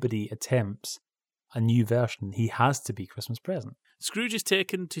anybody attempts a new version, he has to be Christmas Present. Scrooge is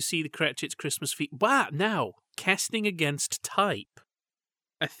taken to see the Cratchits' Christmas feast. Wow, now, casting against type.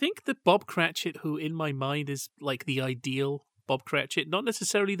 I think that Bob Cratchit, who in my mind is like the ideal Bob Cratchit, not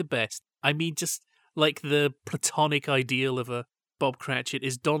necessarily the best, I mean just like the platonic ideal of a Bob Cratchit,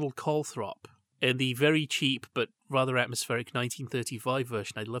 is Donald Calthrop. In the very cheap but rather atmospheric 1935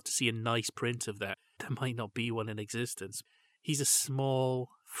 version, I'd love to see a nice print of that. There might not be one in existence. He's a small,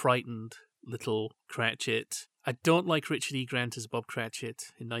 frightened little Cratchit. I don't like Richard E. Grant as Bob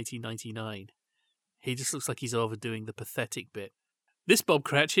Cratchit in 1999. He just looks like he's overdoing the pathetic bit. This Bob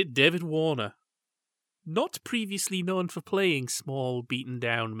Cratchit, David Warner. Not previously known for playing small,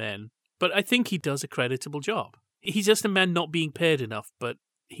 beaten-down men, but I think he does a creditable job. He's just a man not being paid enough, but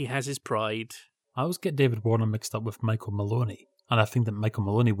he has his pride. I always get David Warner mixed up with Michael Maloney, and I think that Michael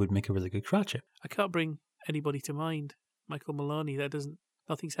Maloney would make a really good Cratchit. I can't bring anybody to mind. Michael Maloney,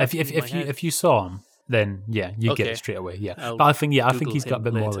 nothing's happening in my head. If you saw him, then yeah, you get it straight away. Yeah, but I think he's got a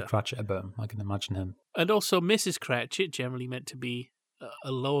bit more of a Cratchit about him. I can imagine him. And also Mrs. Cratchit, generally meant to be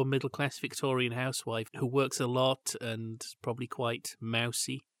a lower middle class Victorian housewife who works a lot and probably quite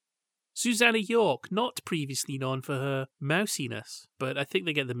mousy. Susanna York, not previously known for her mousiness, but I think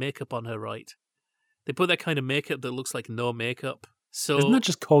they get the makeup on her right. They put that kind of makeup that looks like no makeup. So isn't that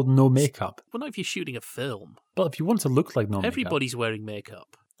just called no makeup? Well, not if you're shooting a film. But if you want to look like no makeup. Everybody's wearing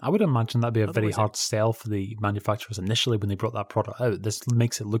makeup. I would imagine that'd be a very hard sell for the manufacturers initially when they brought that product out. This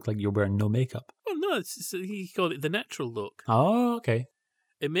makes it look like you're wearing no makeup. Well, no, you call it the natural look. Oh, okay.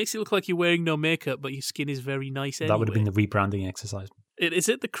 It makes it look like you're wearing no makeup, but your skin is very nice anyway. That would have been the rebranding exercise. It is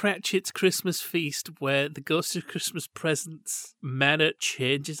at the Cratchits' Christmas feast where the Ghost of Christmas Presents manner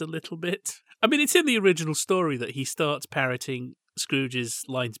changes a little bit. I mean, it's in the original story that he starts parroting Scrooge's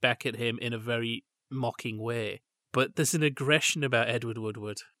lines back at him in a very mocking way. But there's an aggression about Edward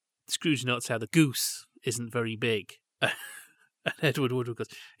Woodward. Scrooge notes how the goose isn't very big. And Edward Woodward goes,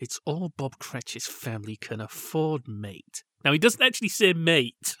 "It's all Bob Cratchit's family can afford, mate." Now, he doesn't actually say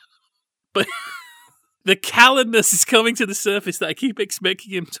mate, but the callousness is coming to the surface that I keep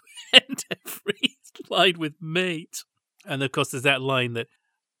expecting him to end every line with mate. And of course, there's that line that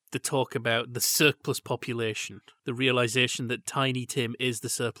the talk about the surplus population, the realization that Tiny Tim is the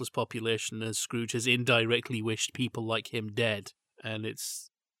surplus population, as Scrooge has indirectly wished people like him dead. And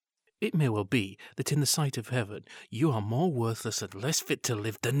it may well be that in the sight of heaven, you are more worthless and less fit to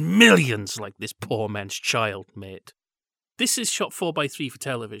live than millions like this poor man's child, mate. This is shot 4:3 for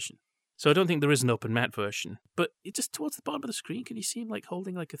television. So I don't think there is an open matte version. But it just towards the bottom of the screen, can you see him like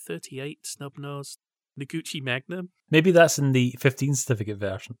holding like a 38 snub-nosed Noguchi Magnum? Maybe that's in the 15 certificate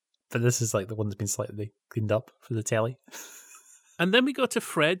version. But this is like the one that's been slightly cleaned up for the telly. And then we go to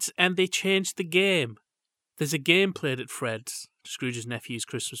Fred's, and they changed the game. There's a game played at Fred's, Scrooge's nephew's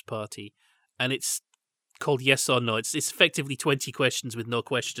Christmas party, and it's called Yes or No. It's effectively 20 questions with no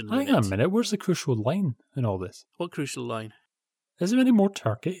question limit. Hang on a minute, where's the crucial line in all this? What crucial line? Is there any more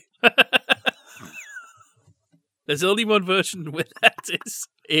turkey? There's only one version where that is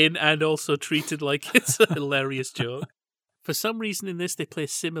in and also treated like it's a hilarious joke. For some reason in this, they play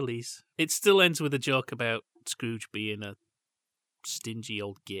similes. It still ends with a joke about Scrooge being a stingy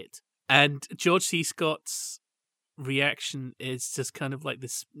old git. And George C. Scott's reaction is just kind of like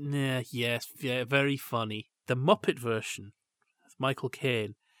this, very funny. The Muppet version of Michael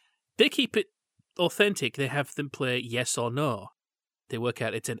Caine, they keep it authentic. They have them play yes or no. They work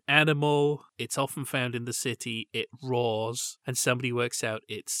out it's an animal, it's often found in the city, it roars, and somebody works out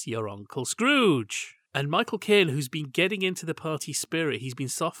it's your Uncle Scrooge. And Michael Caine, who's been getting into the party spirit, he's been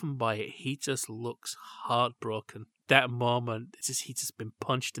softened by it, he just looks heartbroken. That moment, he's just been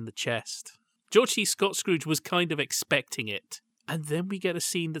punched in the chest. George C. Scott Scrooge was kind of expecting it. And then we get a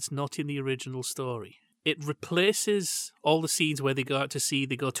scene that's not in the original story. It replaces all the scenes where they go out to sea,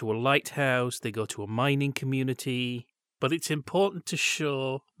 they go to a lighthouse, they go to a mining community. But it's important to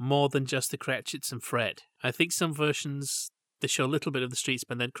show more than just the Cratchits and Fred. I think some versions, they show a little bit of the streets,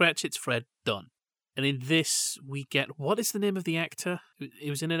 but then Cratchits, Fred, done. And in this, we get, what is the name of the actor?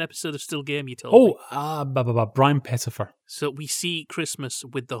 It was in an episode of Still Game, you told me. Brian Pettifer. So we see Christmas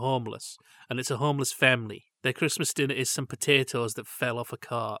with the homeless, and it's a homeless family. Their Christmas dinner is some potatoes that fell off a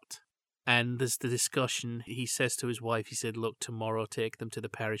cart. And there's the discussion, he says to his wife, he said, look, tomorrow take them to the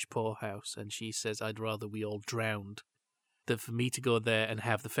parish poorhouse. And she says, I'd rather we all drowned than for me to go there and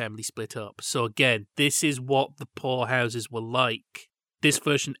have the family split up. So again, this is what the poorhouses were like. This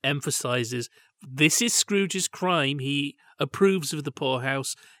version emphasizes this is Scrooge's crime. He approves of the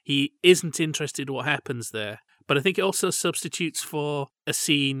poorhouse. He isn't interested in what happens there. But I think it also substitutes for a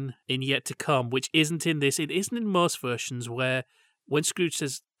scene in Yet to Come, which isn't in this. It isn't in most versions, where when Scrooge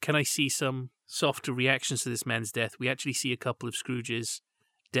says, can I see some softer reactions to this man's death, we actually see a couple of Scrooge's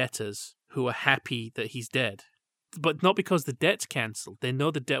debtors who are happy that he's dead. But not because the debt's cancelled. They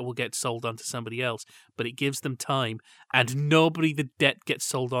know the debt will get sold on to somebody else, but it gives them time, and nobody the debt gets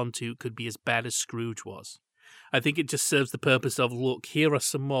sold on to could be as bad as Scrooge was. I think it just serves the purpose of, look, here are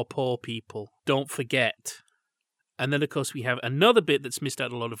some more poor people. Don't forget. And then, of course, we have another bit that's missed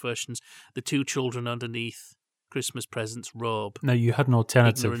out in a lot of versions, the two children underneath Christmas present's robe. Now, you had an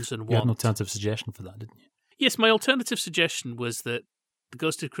alternative. Ignorance and want. You had an alternative suggestion for that, didn't you? Yes, my alternative suggestion was that the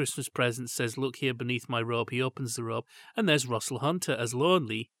Ghost of Christmas Present says, look here beneath my robe. He opens the robe, and there's Russell Hunter as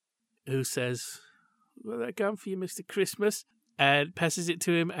Lonely, who says, well, that gone for you, Mr. Christmas, and passes it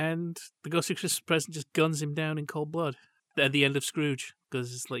to him, and the Ghost of Christmas Present just guns him down in cold blood at the end of Scrooge,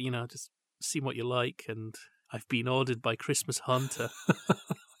 because it's like, just see what you like, and I've been ordered by Christmas Hunter.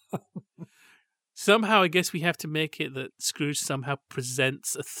 Somehow, I guess we have to make it that Scrooge somehow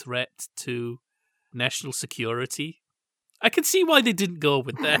presents a threat to national security. I can see why they didn't go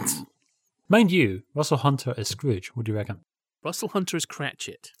with that. Mind you, Russell Hunter is Scrooge. What do you reckon? Russell Hunter is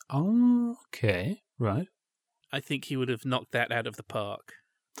Cratchit. Oh, okay. Right. I think he would have knocked that out of the park.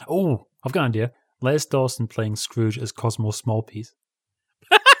 Oh, I've got an idea. Les Dawson playing Scrooge as Cosmo Smallpiece.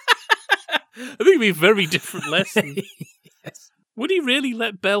 I think it'd be a very different lesson. Yes. Would he really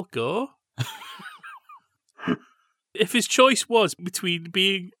let Belle go? If his choice was between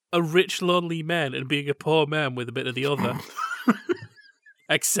being a rich, lonely man and being a poor man with a bit of the other,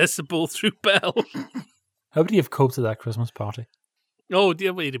 accessible through Belle. How would he have coped at that Christmas party? Oh,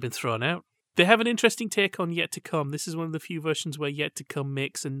 yeah, well, he'd have been thrown out. They have an interesting take on Yet to Come. This is one of the few versions where Yet to Come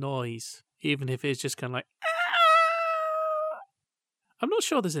makes a noise, even if it's just kind of like, ah! I'm not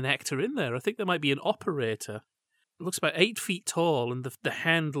sure there's an actor in there. I think there might be an operator. It looks about 8 feet tall, and the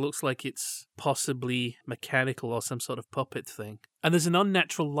hand looks like it's possibly mechanical or some sort of puppet thing. And there's an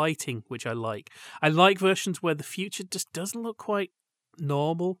unnatural lighting, which I like. I like versions where the future just doesn't look quite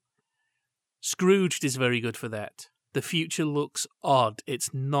normal. Scrooged is very good for that. The future looks odd. It's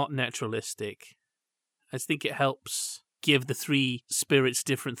not naturalistic. I think it helps give the three spirits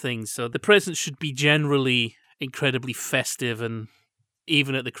different things. So the present should be generally incredibly festive, and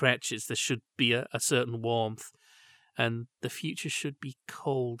even at the Cratchits there should be a certain warmth. And the future should be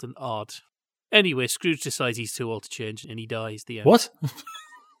cold and odd. Anyway, Scrooge decides he's too old to change, and he dies at the end. What?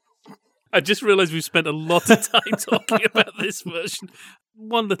 I just realised we've spent a lot of time talking about this version.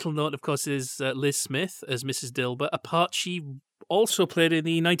 One little note, of course, is Liz Smith as Mrs. Dilber, a part she also played in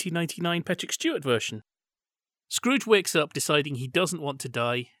the 1999 Patrick Stewart version. Scrooge wakes up deciding he doesn't want to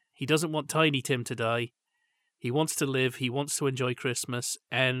die. He doesn't want Tiny Tim to die. He wants to live. He wants to enjoy Christmas.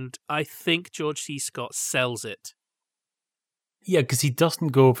 And I think George C. Scott sells it. Yeah, because he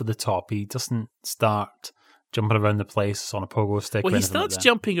doesn't go over the top. He doesn't start jumping around the place on a pogo stick. Well, or he anything like starts that.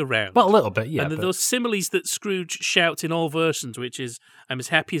 jumping around. Well, a little bit, yeah. And those similes that Scrooge shouts in all versions, which is, I'm as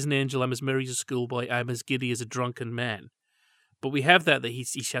happy as an angel, I'm as merry as a schoolboy, I'm as giddy as a drunken man. But we have that he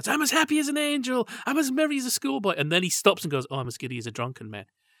shouts, I'm as happy as an angel, I'm as merry as a schoolboy. And then he stops and goes, oh, I'm as giddy as a drunken man.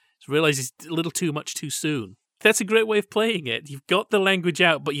 So realizes it's a little too much too soon. That's a great way of playing it. You've got the language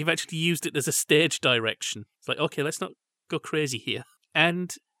out, but you've actually used it as a stage direction. It's like, okay, let's not go crazy here.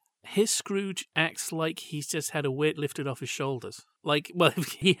 And his Scrooge acts like he's just had a weight lifted off his shoulders. Like, well,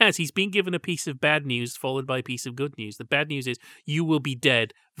 he has. He's been given a piece of bad news followed by a piece of good news. The bad news is you will be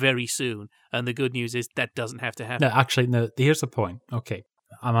dead very soon. And the good news is that doesn't have to happen. No, actually, no, here's the point. Okay,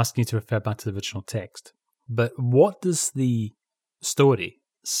 I'm asking you to refer back to the original text. But what does the story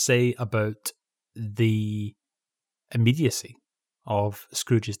say about the immediacy of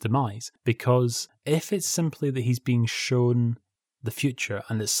Scrooge's demise? Because if it's simply that he's being shown the future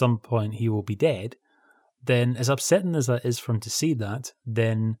and at some point he will be dead, then as upsetting as that is for him to see that,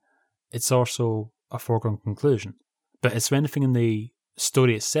 then it's also a foregone conclusion. But is there anything in the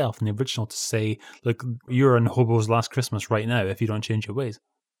story itself, in the original, to say, look, you're in Hobo's Last Christmas right now if you don't change your ways?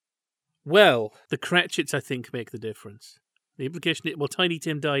 Well, the Cratchits, I think, make the difference. The implication is, well, Tiny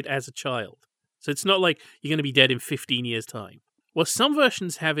Tim died as a child. So it's not like you're going to be dead in 15 years' time. Well, some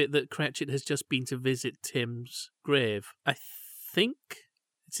versions have it that Cratchit has just been to visit Tim's grave. I think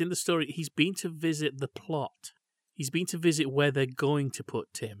it's in the story. He's been to visit the plot. He's been to visit where they're going to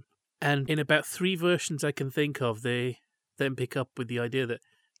put Tim. And in about 3 versions I can think of, they then pick up with the idea that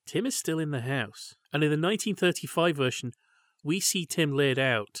Tim is still in the house. And in the 1935 version, we see Tim laid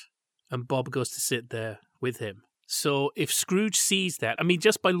out and Bob goes to sit there with him. So if Scrooge sees that, I mean,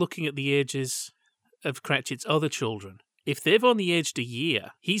 just by looking at the ages of Cratchit's other children, if they've only aged a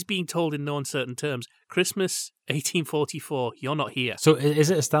year, he's being told in no uncertain terms, Christmas 1844, you're not here. So is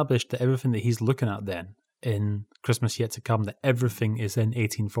it established that everything that he's looking at then in Christmas Yet to Come, that everything is in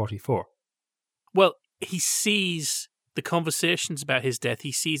 1844? Well, he sees the conversations about his death.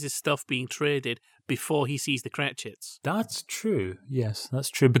 He sees his stuff being traded before he sees the Cratchits. That's true. Yes, that's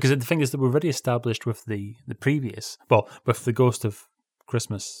true. Because the thing is that we've already established with the previous, well, with the Ghost of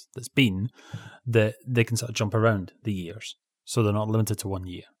Christmas that's been, that they can sort of jump around the years. So they're not limited to 1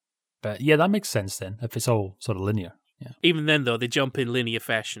 year. But yeah, that makes sense then, if it's all sort of linear. Yeah. Even then, though, they jump in linear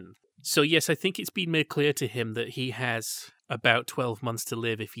fashion. So yes, I think it's been made clear to him that he has about 12 months to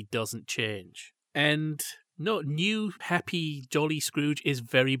live if he doesn't change. And no, new, happy, jolly Scrooge is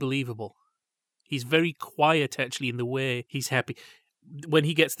very believable. He's very quiet, actually, in the way he's happy. When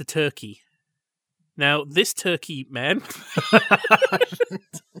he gets the turkey. Now, this turkey man,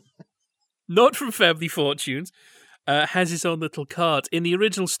 not from Family Fortunes, has his own little cart. In the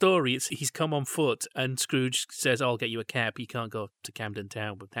original story, he's come on foot, and Scrooge says, I'll get you a cab. He can't go to Camden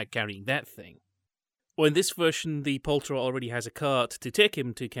Town without carrying that thing. Well, in this version, the poulterer already has a cart to take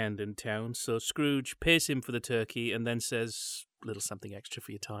him to Camden Town, so Scrooge pays him for the turkey and then says, a little something extra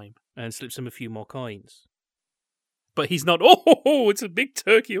for your time, and slips him a few more coins. But he's not, it's a big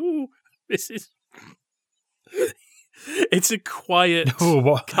turkey, this is... It's a quiet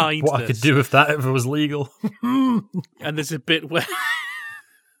kindness. What I could do with that if it was legal. And there's a bit where...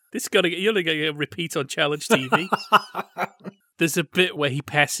 you're going to get a repeat on Challenge TV. There's a bit where he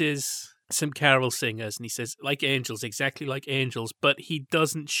passes some carol singers and he says, like angels, exactly like angels, but he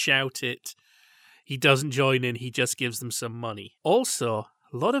doesn't shout it. He doesn't join in. He just gives them some money. Also,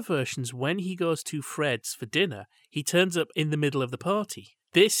 a lot of versions, when he goes to Fred's for dinner, he turns up in the middle of the party.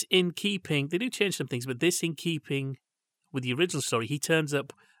 This in keeping, they do change some things, but this in keeping with the original story, he turns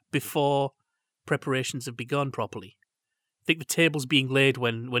up before preparations have begun properly. I think the table's being laid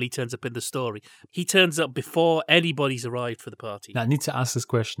when he turns up in the story. He turns up before anybody's arrived for the party. Now, I need to ask this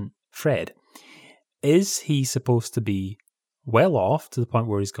question. Fred, is he supposed to be well off to the point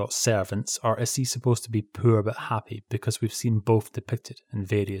where he's got servants, or is he supposed to be poor but happy? Because we've seen both depicted in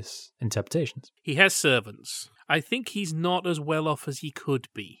various interpretations. He has servants. I think he's not as well off as he could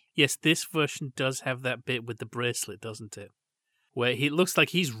be. Yes, this version does have that bit with the bracelet, doesn't it? Where he looks like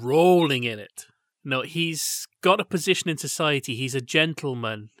he's rolling in it. No, he's got a position in society. He's a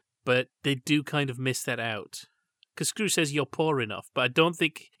gentleman, but they do kind of miss that out. Because Scrooge says you're poor enough, but I don't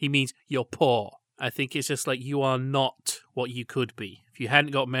think he means you're poor. I think it's just like you are not what you could be. If you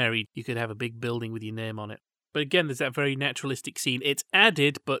hadn't got married, you could have a big building with your name on it. But again, there's that very naturalistic scene. It's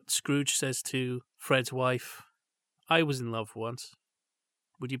added, but Scrooge says to Fred's wife, I was in love once.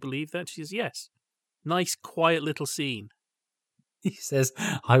 Would you believe that? She says, yes. Nice, quiet little scene. He says,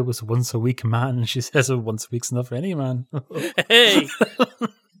 I was once a weak man. And she says, once a week's enough for any man. Hey!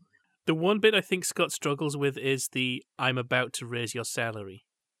 The one bit I think Scott struggles with is the I'm about to raise your salary.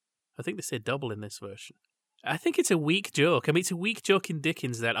 I think they say double in this version. I think it's a weak joke. I mean, it's a weak joke in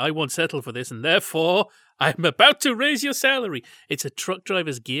Dickens that I won't settle for this and therefore I'm about to raise your salary. It's a truck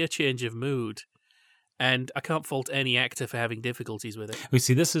driver's gear change of mood. And I can't fault any actor for having difficulties with it. We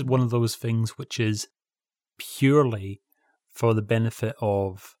see, this is one of those things which is purely for the benefit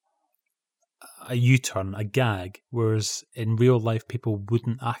of a U-turn, a gag, whereas in real life people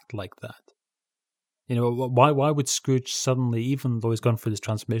wouldn't act like that. You know, why would Scrooge suddenly, even though he's gone through this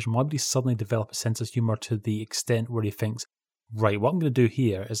transformation, why would he suddenly develop a sense of humour to the extent where he thinks, right, what I'm going to do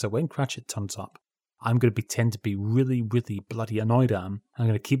here is that when Cratchit turns up, I'm going to pretend to be really, really bloody annoyed at him. I'm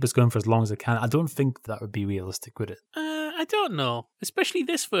going to keep this going for as long as I can. I don't think that would be realistic, would it? I don't know. Especially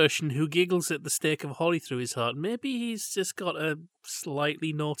this version, who giggles at the stake of holly through his heart. Maybe he's just got a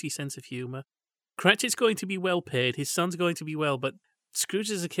slightly naughty sense of humour. Cratchit's going to be well paid. His son's going to be well, but Scrooge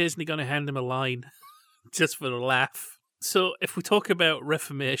is occasionally going to hand him a line just for a laugh. So if we talk about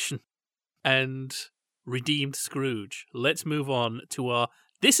Reformation and redeemed Scrooge, let's move on to our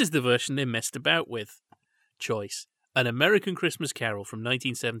this is the version they messed about with choice. An American Christmas Carol from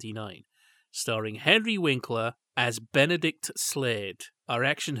 1979, starring Henry Winkler as Benedict Slade. Our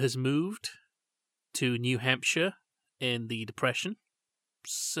action has moved to New Hampshire in the Depression,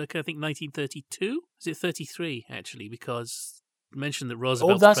 circa, I think, 1932? Is it 33, actually, because I mentioned that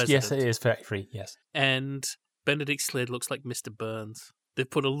Roosevelt's president. Yes, it is 33, yes. And Benedict Slade looks like Mr. Burns. They've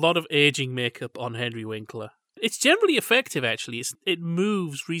put a lot of aging makeup on Henry Winkler. It's generally effective, actually. It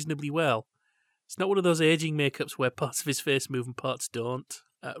moves reasonably well. It's not one of those aging makeups where parts of his face move and parts don't.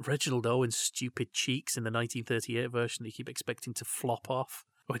 Reginald Owen's stupid cheeks in the 1938 version, you keep expecting to flop off.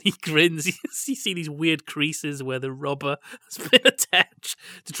 When he grins, you see these weird creases where the rubber has been attached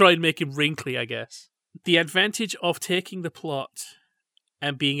to try and make him wrinkly, I guess. The advantage of taking the plot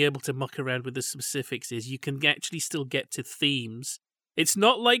and being able to muck around with the specifics is you can actually still get to themes. It's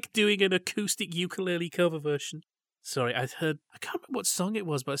not like doing an acoustic ukulele cover version. Sorry, I can't remember what song it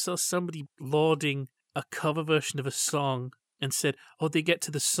was, but I saw somebody lauding a cover version of a song and said, oh, they get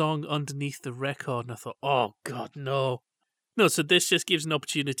to the song underneath the record. And I thought, oh, God, no. No, so this just gives an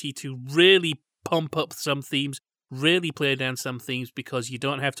opportunity to really pump up some themes, really play down some themes, because you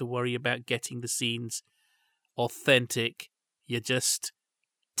don't have to worry about getting the scenes authentic. You're just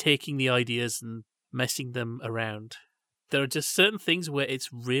taking the ideas and messing them around. There are just certain things where it's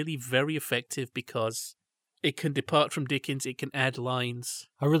really very effective because it can depart from Dickens, it can add lines.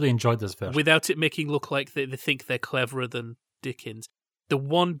 I really enjoyed this version. Without it making look like they think they're cleverer than Dickens. The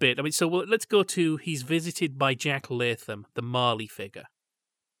one bit, let's go to, he's visited by Jack Latham, the Marley figure.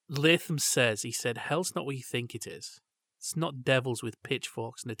 Latham says, he said, hell's not what you think it is. It's not devils with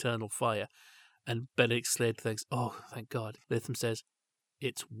pitchforks and eternal fire. And Benedict Slade thinks, oh, thank God. Latham says,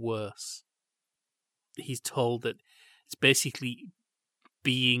 it's worse. He's told that it's basically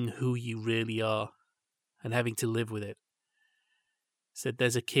being who you really are and having to live with it. Said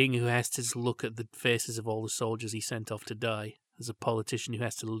there's a king who has to look at the faces of all the soldiers he sent off to die. There's a politician who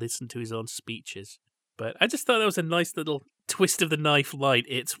has to listen to his own speeches. But I just thought that was a nice little twist of the knife line.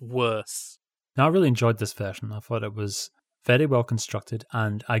 It's worse. Now, I really enjoyed this version. I thought it was very well constructed,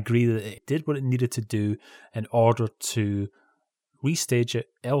 and I agree that it did what it needed to do in order to restage it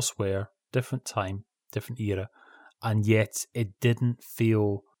elsewhere, different time, different era, and yet it didn't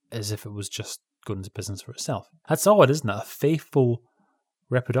feel as if it was just going into business for itself. That's all it, isn't it? A faithful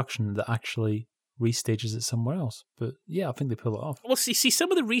reproduction that actually restages it somewhere else. But yeah, I think they pull it off. Well, see,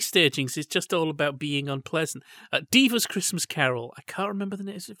 some of the restagings is just all about being unpleasant. Diva's Christmas Carol, I can't remember the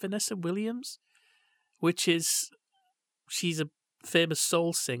name, is it Vanessa Williams? She's a famous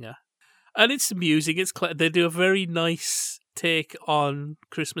soul singer. And it's amusing, they do a very nice take on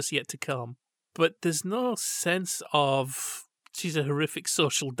Christmas Yet to Come. But there's no sense of she's a horrific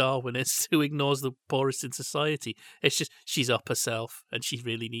social Darwinist who ignores the poorest in society. It's just she's up herself and she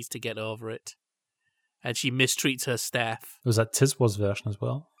really needs to get over it. And she mistreats her staff. Was that Tiswa's version as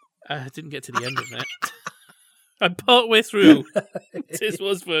well? I didn't get to the end of that. I'm partway through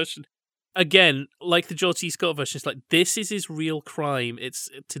Tiswa's version. Again, like the George C. Scott version, it's like, this is his real crime. It's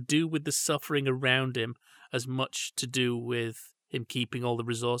to do with the suffering around him as much to do with him keeping all the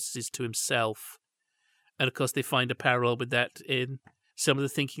resources to himself. And of course, they find a parallel with that in some of the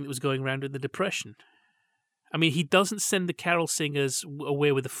thinking that was going around in the Depression. I mean, he doesn't send the carol singers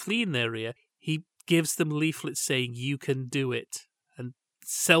away with a flea in their ear. He gives them leaflets saying, "You can do it." And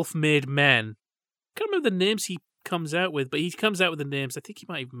self-made men. I can't remember the names he comes out with, but he comes out with the names. I think he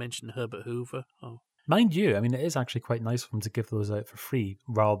might even mention Herbert Hoover. Oh. Mind you, I mean, it is actually quite nice for him to give those out for free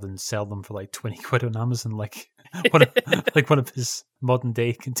rather than sell them for like 20 quid on Amazon like one of his modern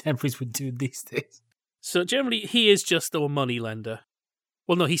day contemporaries would do these days. So generally, he is just a money lender.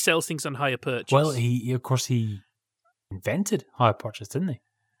 Well, no, he sells things on hire purchase. Well, he invented hire purchase, didn't he?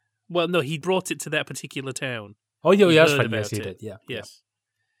 Well, no, he brought it to that particular town. Oh, yeah, that's heard right. about Yes, he it. did. Yeah. Yes.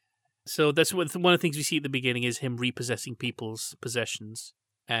 So that's one of the things we see at the beginning is him repossessing people's possessions.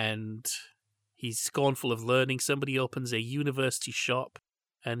 And he's scornful of learning. Somebody opens a university shop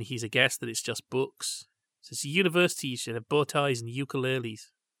and he's aghast that it's just books. So it's a university, you should have bow ties and ukuleles.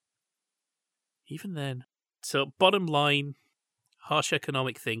 Even then. So bottom line, harsh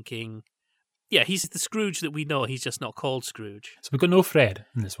economic thinking. Yeah, he's the Scrooge that we know. He's just not called Scrooge. So we've got no Fred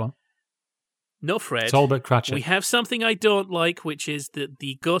in this one. No Fred. It's all about Cratchit. We have something I don't like, which is that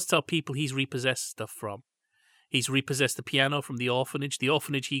the ghosts are people he's repossessed stuff from. He's repossessed the piano from the orphanage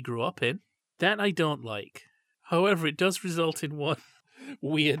he grew up in. That I don't like. However, it does result in one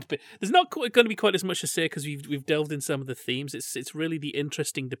weird bit. There's not going to be quite as much to say because we've delved in some of the themes. It's really the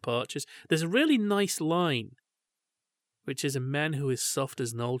interesting departures. There's a really nice line, which is, "A man who is soft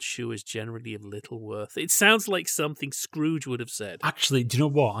as an old shoe is generally of little worth." It sounds like something Scrooge would have said. Actually, do you know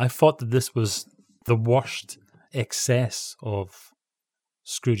what? I thought that this was the worst excess of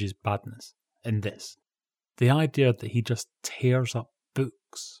Scrooge's badness in this. The idea that he just tears up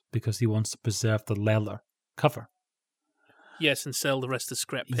books because he wants to preserve the leather cover. Yes, and sell the rest of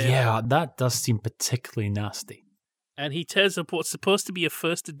scrap paper. Yeah, that does seem particularly nasty. And he tears up what's supposed to be a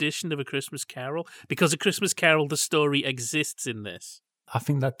first edition of A Christmas Carol, because A Christmas Carol, the story, exists in this. I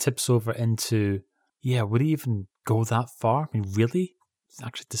think that tips over into, would he even go that far? I mean, really?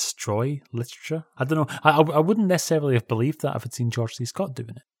 Actually destroy literature? I don't know. I wouldn't necessarily have believed that if I'd seen George C. Scott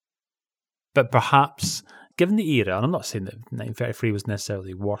doing it. But perhaps, given the era, and I'm not saying that 1933 was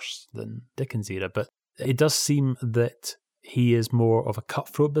necessarily worse than Dickens' era, but it does seem that he is more of a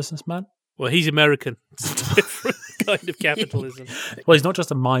cutthroat businessman. Well, he's American. It's a different kind of capitalism. Well, he's not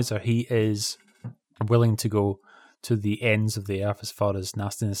just a miser. He is willing to go to the ends of the earth as far as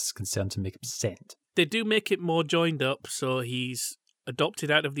nastiness is concerned to make him cent. They do make it more joined up, so he's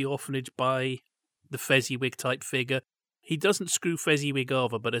adopted out of the orphanage by the Fezziwig type figure. He doesn't screw Fezziwig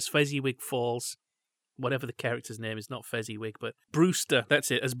over, but as Fezziwig falls, whatever the character's name is, not Fezziwig, but Brewster,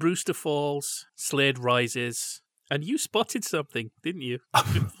 that's it. As Brewster falls, Slade rises. And you spotted something, didn't you?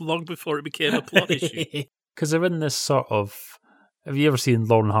 Long before it became a plot issue. Because they're in this sort of... Have you ever seen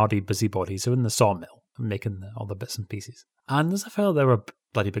Lauren Hardy Busybodies? They're in the sawmill, making all the bits and pieces. And there's a fellow there with a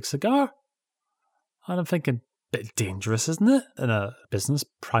bloody big cigar. And I'm thinking, bit dangerous, isn't it? In a business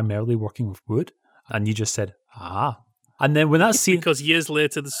primarily working with wood. And you just said, ah. And then when that scene... Because years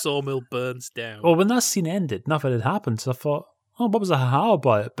later, the sawmill burns down. Well, when that scene ended, nothing had happened. So I thought, oh, what was a ha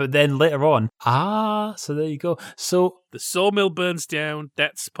about it? But then later on, so there you go. So the sawmill burns down.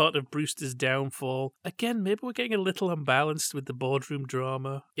 That's part of Brewster's downfall. Again, maybe we're getting a little unbalanced with the boardroom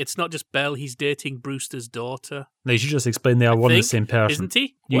drama. It's not just Belle, he's dating Brewster's daughter. No, you should just explain they are one and the same person. Isn't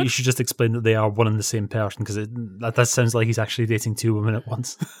he? You should just explain that they are one and the same person, because that sounds like he's actually dating two women at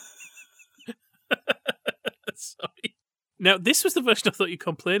once. Sorry. Now, this was the version I thought you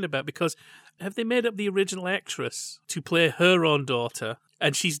complained about, because have they made up the original actress to play her own daughter?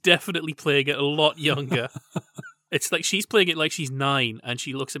 And she's definitely playing it a lot younger. It's like she's playing it like she's 9 and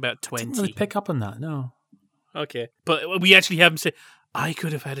she looks about 20. I didn't really pick up on that, no. Okay. But we actually have him say, I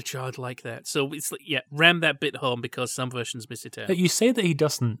could have had a child like that. So it's like, ram that bit home because some versions miss it out. You say that he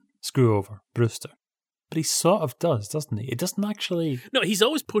doesn't screw over Brewster, but he sort of does, doesn't he? It doesn't actually... No, he's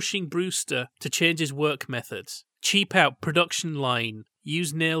always pushing Brewster to change his work methods. Cheap out production line,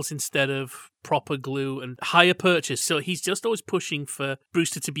 use nails instead of proper glue, and hire purchase. So he's just always pushing for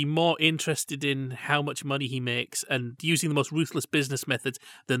Brewster to be more interested in how much money he makes and using the most ruthless business methods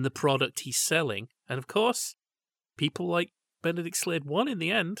than the product he's selling. And of course, people like Benedict Slade won in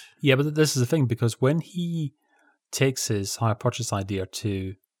the end. Yeah, but this is the thing, because when he takes his hire purchase idea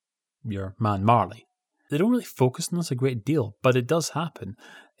to your man Marley, they don't really focus on this a great deal, but it does happen.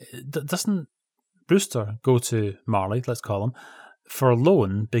 Doesn't Brewster go to Marley, let's call him, for a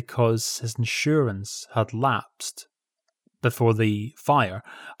loan because his insurance had lapsed before the fire?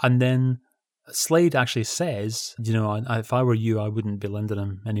 And then Slade actually says, if I were you, I wouldn't be lending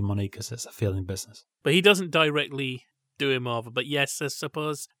him any money because it's a failing business. But he doesn't directly do him over. But yes, I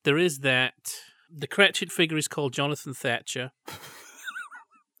suppose there is that. The Cratchit figure is called Jonathan Thatcher.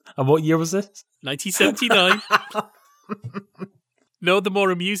 And what year was this? 1979. No, the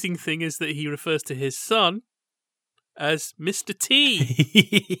more amusing thing is that he refers to his son as Mr.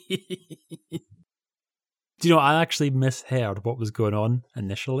 T. Do you know, I actually misheard what was going on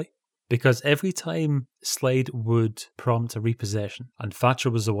initially. Because every time Slade would prompt a repossession, and Thatcher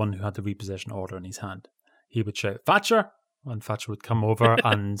was the one who had the repossession order in his hand, he would shout, "Thatcher!" And Thatcher would come over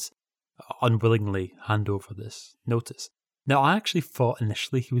and unwillingly hand over this notice. Now, I actually thought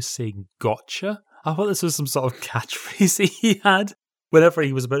initially he was saying "gotcha." I thought this was some sort of catchphrase he had. Whenever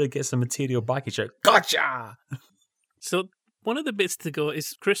he was about to get some material back, he'd shout, "Gotcha!" So, one of the bits to go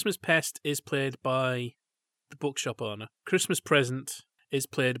is Christmas Pest is played by the bookshop owner. Christmas Present is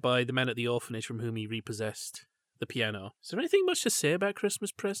played by the man at the orphanage from whom he repossessed the piano. Is there anything much to say about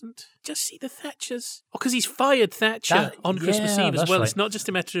Christmas Present? Just see the Thatchers. Oh, because he's fired Thatcher on Christmas Eve as well. Right. It's not just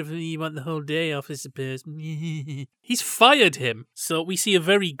a matter of you want the whole day off, I suppose. He's fired him. So we see a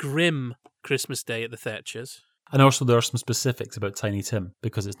very grim Christmas Day at the Thatchers. And also there are some specifics about Tiny Tim,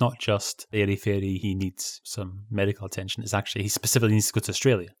 because it's not just airy-fairy, he needs some medical attention. It's actually, he specifically needs to go to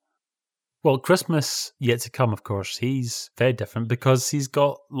Australia. Well, Christmas yet to come, of course, he's very different because he's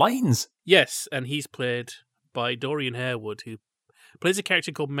got lines. Yes, and he's played by Dorian Harewood, who plays a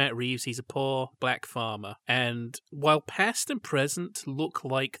character called Matt Reeves. He's a poor black farmer. And while past and present look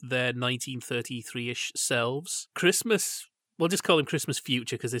like their 1933-ish selves, Christmas, we'll just call him Christmas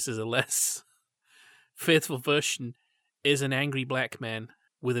Future because this is a less faithful version, is an angry black man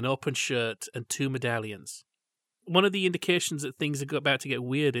with an open shirt and 2 medallions. One of the indications that things are about to get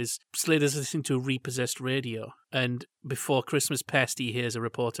weird is Slade is listening to a repossessed radio, and before Christmas Pest he hears a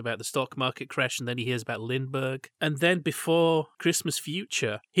report about the stock market crash, and then he hears about Lindbergh, and then before Christmas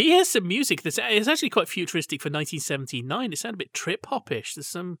Future he hears some music that's actually quite futuristic for 1979. It sounds a bit trip-hoppish. There's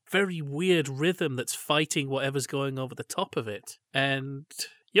some very weird rhythm that's fighting whatever's going over the top of it, and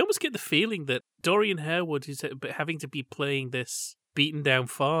you almost get the feeling that Dorian Harewood is having to be playing this beaten down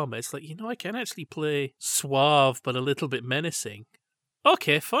farmer. It's like, I can actually play suave but a little bit menacing.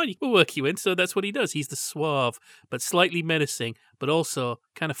 Okay, fine, we'll work you in. So that's what he does. He's the suave but slightly menacing, but also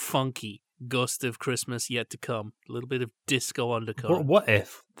kind of funky Ghost of Christmas Yet to Come. A little bit of disco undercurrent. What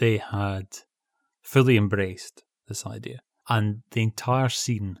if they had fully embraced this idea and the entire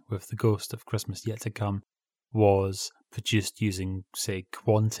scene with the Ghost of Christmas Yet to Come was produced using, say,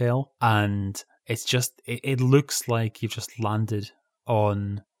 Quantel, and it's just, it looks like you've just landed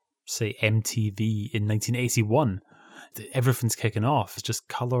on, say, MTV in 1981. Everything's kicking off. It's just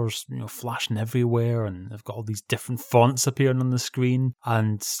colours, flashing everywhere, and they've got all these different fonts appearing on the screen,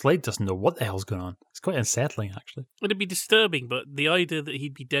 and Slade doesn't know what the hell's going on. It's quite unsettling, actually. It'd be disturbing, but the idea that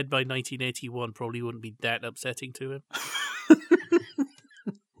he'd be dead by 1981 probably wouldn't be that upsetting to him.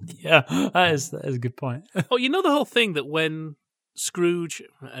 Yeah, that is a good point. Oh, the whole thing that when Scrooge,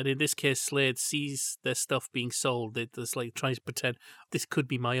 and in this case Slade, sees their stuff being sold, they're like trying to pretend this could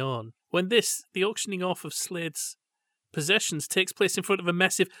be my own. When the auctioning off of Slade's possessions takes place in front of a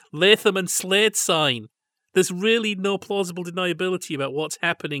massive Latham and Slade sign, there's really no plausible deniability about what's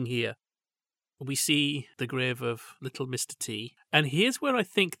happening here. We see the grave of little Mr. T, and here's where I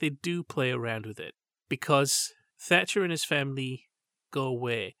think they do play around with it, because Thatcher and his family go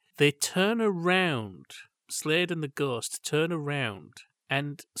away. They turn around. Slade and the ghost turn around,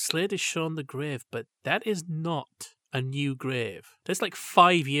 and Slade is shown the grave, but that is not a new grave. There's like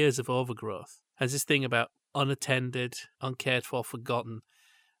 5 years of overgrowth. Has this thing about unattended, uncared for, forgotten,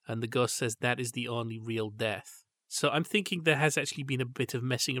 and the ghost says that is the only real death. So I'm thinking there has actually been a bit of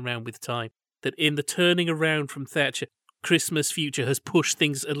messing around with time, that in the turning around from Thatcher, Christmas Future has pushed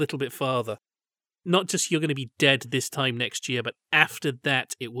things a little bit farther. Not just you're going to be dead this time next year, but after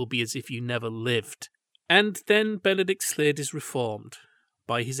that it will be as if you never lived. And then Benedict Slade is reformed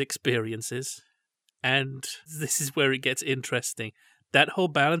by his experiences. And this is where it gets interesting. That whole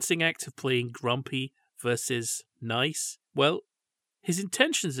balancing act of playing grumpy versus nice, well, his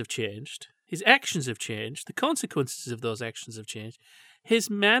intentions have changed. His actions have changed. The consequences of those actions have changed. His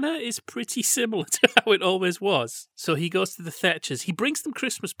manner is pretty similar to how it always was. So he goes to the Thatchers. He brings them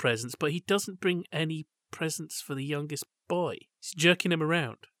Christmas presents, but he doesn't bring any presents for the youngest boy. He's jerking him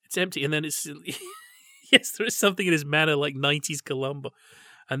around. It's empty. And then it's... yes, there is something in his manner like 90s Columbo.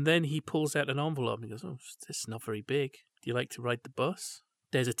 And then he pulls out an envelope and he goes, this is not very big. Do you like to ride the bus?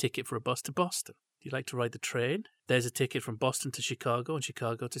 There's a ticket for a bus to Boston. Do you like to ride the train? There's a ticket from Boston to Chicago and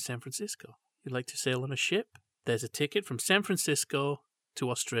Chicago to San Francisco. You like to sail on a ship? There's a ticket from San Francisco to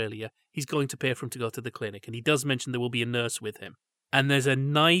Australia. He's going to pay for him to go to the clinic. And he does mention there will be a nurse with him. And there's a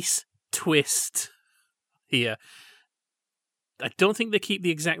nice twist here. I don't think they keep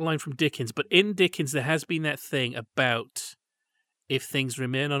the exact line from Dickens, but in Dickens there has been that thing about if things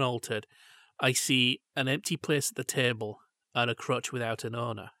remain unaltered. I see an empty place at the table and a crutch without an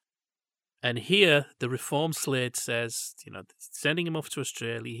owner. And here, the reform Slade says, sending him off to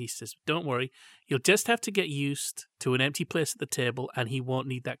Australia, he says, don't worry, you'll just have to get used to an empty place at the table and he won't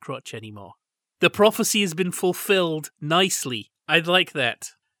need that crutch anymore. The prophecy has been fulfilled nicely. I'd like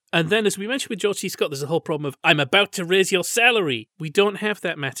that. And then, as we mentioned with George C. Scott, there's a whole problem of, I'm about to raise your salary. We don't have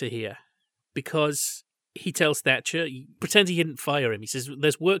that matter here because he tells Thatcher, pretend he didn't fire him. He says,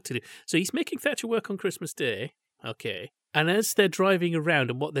 there's work to do. So he's making Thatcher work on Christmas Day. Okay. And as they're driving around,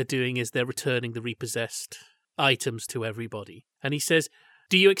 and what they're doing is they're returning the repossessed items to everybody. And he says,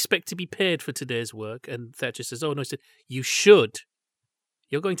 do you expect to be paid for today's work? And Thatcher says, oh, no. He said, you should.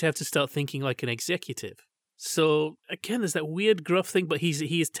 You're going to have to start thinking like an executive. So, again, there's that weird gruff thing, but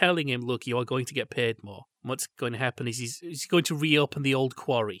he is telling him, look, you are going to get paid more. What's going to happen is he's going to reopen the old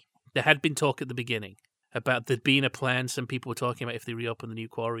quarry. There had been talk at the beginning about there being a plan. Some people were talking about if they reopen the new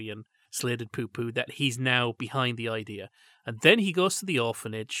quarry, and Slade had poo-pooed that. He's now behind the idea. And then he goes to the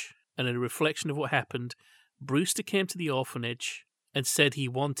orphanage, and in a reflection of what happened, Brewster came to the orphanage and said he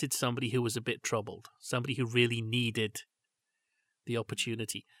wanted somebody who was a bit troubled, somebody who really needed the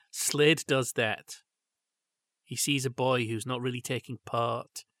opportunity. Slade does that. He sees a boy who's not really taking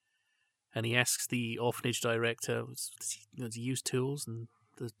part, and he asks the orphanage director, does he use tools? And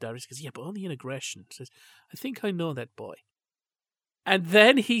the director goes, yeah, but only in aggression. He says, I think I know that boy. And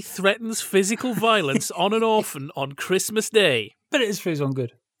then he threatens physical violence on an orphan on Christmas Day. But it is for his own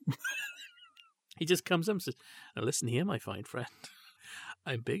good. He just comes up and says, now listen here, my fine friend.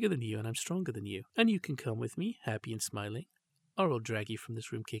 I'm bigger than you and I'm stronger than you. And you can come with me, happy and smiling, or I'll drag you from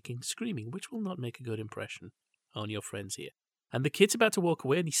this room kicking, screaming, which will not make a good impression on your friends here. And the kid's about to walk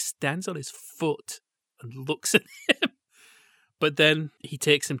away and he stands on his foot and looks at him. But then he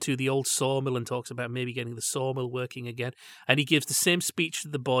takes him to the old sawmill and talks about maybe getting the sawmill working again. And he gives the same speech to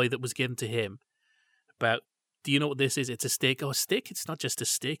the boy that was given to him about, do you know what this is? It's a stick. Oh, a stick? It's not just a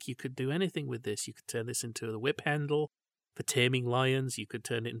stick. You could do anything with this. You could turn this into the whip handle for taming lions. You could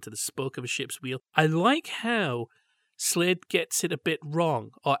turn it into the spoke of a ship's wheel. I like how Slade gets it a bit wrong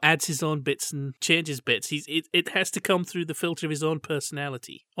or adds his own bits and changes bits. It has to come through the filter of his own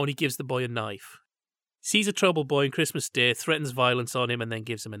personality. Or he gives the boy a knife. Sees a troubled boy on Christmas Day, threatens violence on him, and then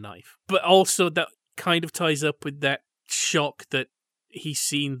gives him a knife. But also that kind of ties up with that shock that he's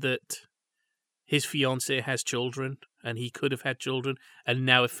seen that his fiancée has children, and he could have had children, and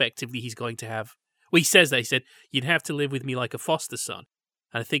now effectively he's going to have... Well, he says that. He said, you'd have to live with me like a foster son.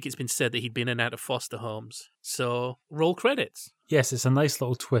 And I think it's been said that he'd been in and out of foster homes. So, roll credits. Yes, it's a nice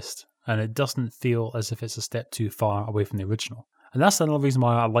little twist, and it doesn't feel as if it's a step too far away from the original. And that's another reason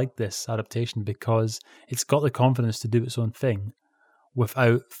why I like this adaptation, because it's got the confidence to do its own thing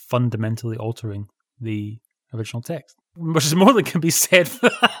without fundamentally altering the original text. Which is more than can be said for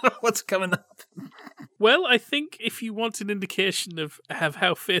what's coming up. Well, I think if you want an indication of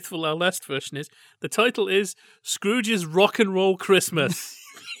how faithful our last version is, the title is Scrooge's Rock and Roll Christmas.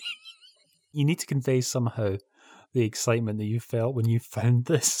 You need to convey somehow the excitement that you felt when you found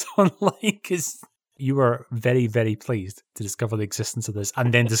this online, because you were very, very pleased to discover the existence of this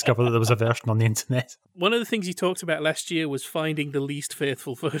and then discover that there was a version on the internet. One of the things you talked about last year was finding the least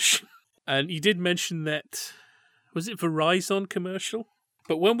faithful version. And you did mention that, was it Verizon commercial?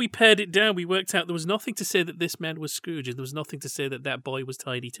 But when we pared it down, we worked out there was nothing to say that this man was Scrooge, and there was nothing to say that that boy was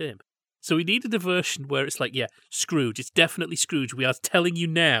Tiny Tim. So we needed a version where it's like, yeah, Scrooge, it's definitely Scrooge. We are telling you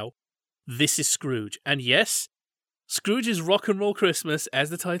now, this is Scrooge. And yes, Scrooge's Rock and Roll Christmas, as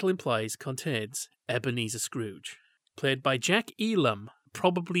the title implies, contains Ebenezer Scrooge, played by Jack Elam,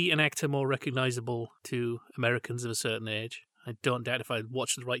 probably an actor more recognizable to Americans of a certain age. I don't doubt if I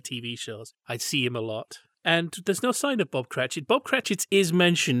watched the right TV shows, I'd see him a lot. And there's no sign of Bob Cratchit. Bob Cratchit is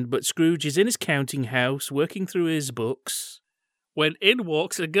mentioned, but Scrooge is in his counting house, working through his books, when in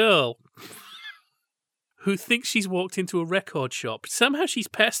walks a girl who thinks she's walked into a record shop. Somehow she's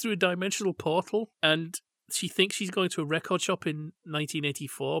passed through a dimensional portal, and she thinks she's going to a record shop in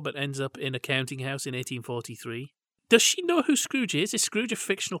 1984, but ends up in a counting house in 1843. Does she know who Scrooge is? Is Scrooge a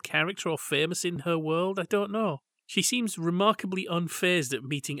fictional character or famous in her world? I don't know. She seems remarkably unfazed at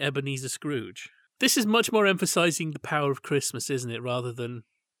meeting Ebenezer Scrooge. This is much more emphasizing the power of Christmas, isn't it, rather than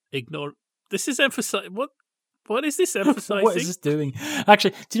ignore... This is emphasizing... What is this emphasizing? What is this doing?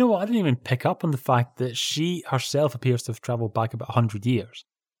 Actually, do you know what? I didn't even pick up on the fact that she herself appears to have travelled back about 100 years,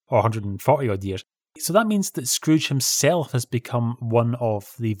 or 140 odd years. So that means that Scrooge himself has become one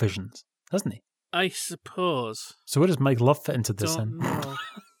of the visions, hasn't he? I suppose. So where does Mike Love fit into this then?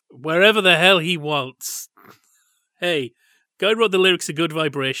 Wherever the hell he wants. Hey, guy wrote the lyrics of Good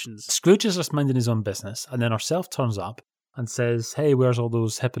Vibrations. Scrooge is just minding his own business, and then herself turns up, and says, hey, where's all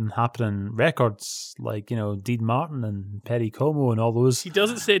those hip and happening records like, Dean Martin and Perry Como and all those She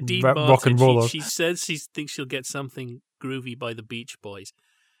doesn't say Dean rock Martin. and rollers. She says she thinks she'll get something groovy by the Beach Boys.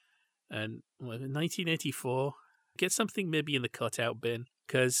 And 1984, get something maybe in the cutout bin,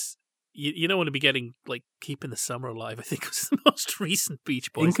 because you don't want to be getting, like, Keeping the Summer Alive, I think was the most recent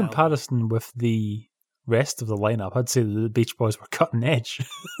Beach Boys In comparison with the rest of the lineup, I'd say the Beach Boys were cutting edge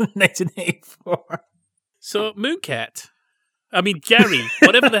in 1984. So, Gary,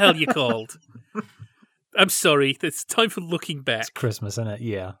 whatever the hell you're called. I'm sorry, it's time for looking back. It's Christmas, isn't it?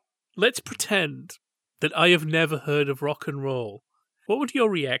 Yeah. Let's pretend that I have never heard of rock and roll. What would your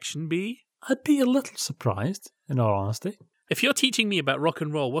reaction be? I'd be a little surprised, in all honesty. If you're teaching me about rock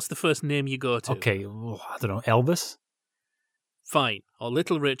and roll, what's the first name you go to? Okay, I don't know, Elvis? Fine. Or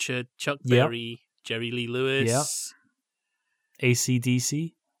Little Richard, Chuck Berry, Jerry Lee Lewis. Yeah.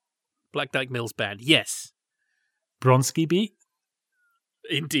 AC/DC? Black Dyke Mills Band. Yes. Bronski Beat?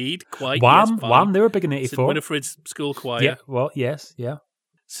 Indeed. Quite. Wham! Yes, Wham! They were big in 84. Winifred's School Choir. Yeah, well, yes, yeah.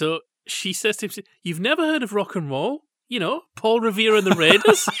 So she says to him, you've never heard of rock and roll? Paul Revere and the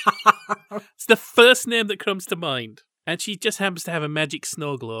Raiders? It's the first name that comes to mind. And she just happens to have a magic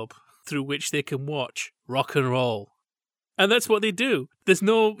snow globe through which they can watch rock and roll. And that's what they do. There's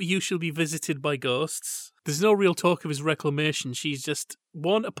no "you shall be visited by ghosts." There's no real talk of his reclamation. She's just,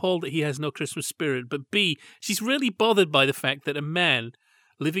 one, appalled that he has no Christmas spirit, but B, she's really bothered by the fact that a man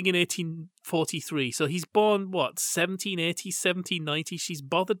living in 1843, so he's born, 1780, 1790, she's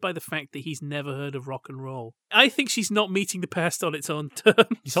bothered by the fact that he's never heard of rock and roll. I think she's not meeting the past on its own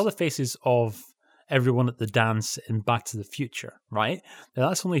terms. You saw the faces of everyone at the dance in Back to the Future, right? Now,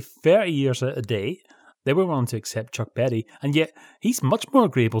 that's only 30 years out of date. They were willing to accept Chuck Berry, and yet he's much more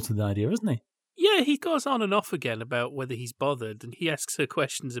agreeable to the idea, isn't he? Yeah, he goes on and off again about whether he's bothered, and he asks her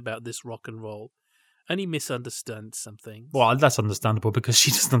questions about this rock and roll, and he misunderstands something. Well, that's understandable because she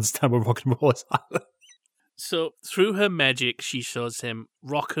doesn't understand what rock and roll is. So, through her magic, she shows him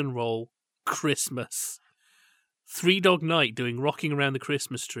rock and roll Christmas. Three Dog Night doing Rocking Around the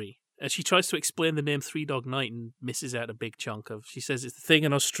Christmas Tree. And she tries to explain the name Three Dog Night and misses out a big chunk of. She says it's the thing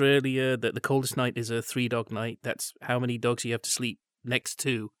in Australia that the coldest night is a 3 dog night. That's how many dogs you have to sleep next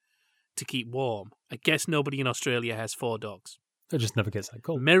to keep warm. I guess nobody in Australia has 4 dogs. It just never gets that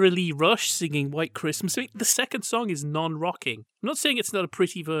cold. Merrily Rush singing White Christmas. I mean, the second song is non-rocking. I'm not saying it's not a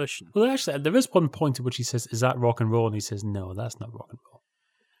pretty version. Well, actually, there is one point at which he says, is that rock and roll? And he says, no, that's not rock and roll.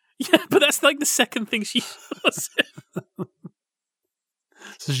 Yeah, but that's like the second thing she does.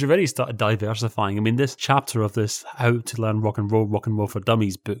 So she's already started diversifying. I mean, this chapter of this How to Learn Rock and Roll for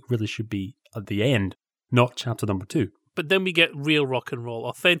Dummies book really should be at the end, not chapter number 2. But then we get real rock and roll,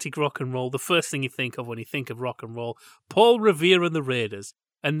 authentic rock and roll. The first thing you think of when you think of rock and roll, Paul Revere and the Raiders.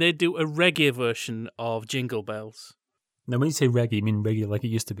 And they do a reggae version of Jingle Bells. Now, when you say reggae, you mean reggae like it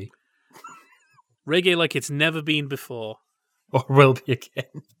used to be. Reggae like it's never been before. Or will be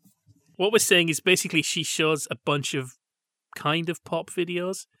again. What we're saying is basically she shows a bunch of kind of pop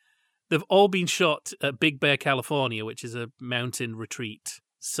videos. They've all been shot at Big Bear, California, which is a mountain retreat.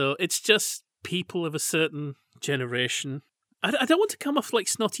 So it's just people of a certain generation. I don't want to come off like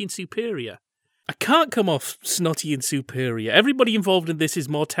snotty and superior. I can't come off snotty and superior. Everybody involved in this is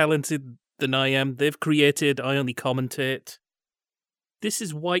more talented than I am. They've created, I only commentate. This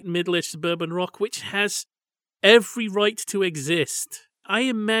is white middle-aged suburban rock, which has every right to exist. I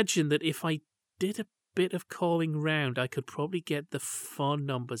imagine that if I did a bit of calling round, I could probably get the phone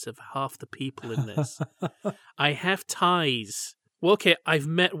numbers of half the people in this. I have ties. Well, okay, I've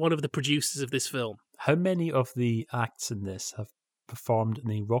met one of the producers of this film. How many of the acts in this have performed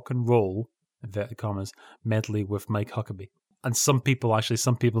in a rock and roll, inverted commas, medley with Mike Huckabee? And some people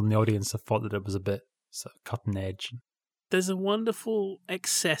in the audience have thought that it was a bit sort of cutting edge. There's a wonderful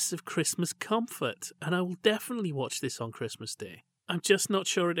excess of Christmas comfort, and I will definitely watch this on Christmas Day. I'm just not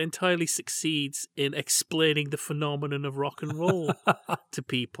sure it entirely succeeds in explaining the phenomenon of rock and roll to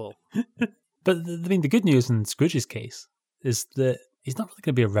people. But, I mean, the good news in Scrooge's case is that he's not really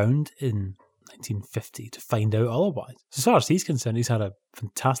going to be around in 1950 to find out otherwise. So as far as he's concerned, he's had a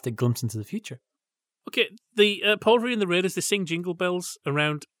fantastic glimpse into the future. Okay, the Paul Revere and the Raiders, they sing Jingle Bells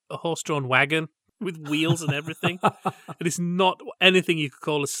around a horse-drawn wagon with wheels and everything. It is not anything you could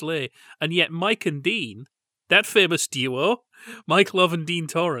call a sleigh. And yet Mike and Dean, that famous duo, Mike Love and Dean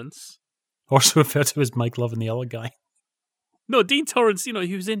Torrance. Also referred to as Mike Love and the other guy. No, Dean Torrance, he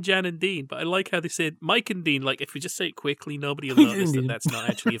was in Jan and Dean, but I like how they said Mike and Dean, like if we just say it quickly, nobody will notice that that's not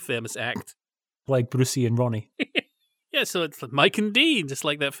actually a famous act. Like Brucey and Ronnie. Yeah, so it's like Mike and Dean, just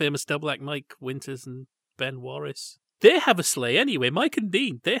like that famous double act Mike Winters and Ben Warris. They have a sleigh anyway, Mike and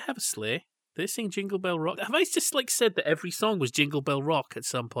Dean, they have a sleigh. they sing Jingle Bell Rock? Have I just said that every song was Jingle Bell Rock at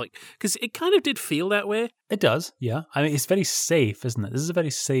some point? Because it kind of did feel that way. It does, yeah. I mean, it's very safe, isn't it? This is a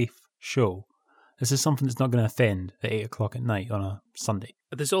very safe show. This is something that's not going to offend at 8 o'clock at night on a Sunday.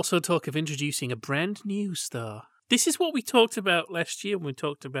 There's also talk of introducing a brand new star. This is what we talked about last year when we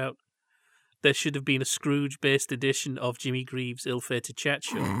talked about there should have been a Scrooge-based edition of Jimmy Greaves' Ill-Fated Chat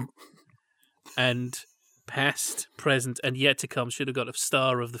Show. And past, present, and yet to come should have got a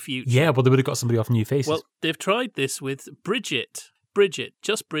star of the future. Yeah, well, they would have got somebody off New Faces. Well, they've tried this with Bridget. Bridget,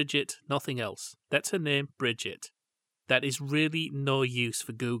 just Bridget, nothing else. That's her name, Bridget. That is really no use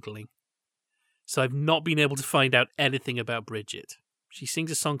for Googling. So I've not been able to find out anything about Bridget. She sings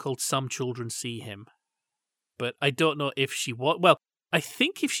a song called Some Children See Him. But I don't know if she was... Well, I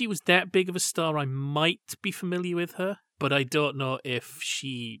think if she was that big of a star, I might be familiar with her. But I don't know if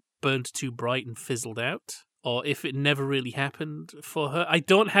she burned too bright and fizzled out, or if it never really happened for her. I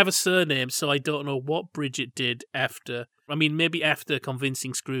don't have a surname, so I don't know what Bridget did after... I mean, maybe after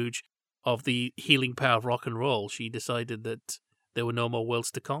convincing Scrooge of the healing power of rock and roll, she decided that there were no more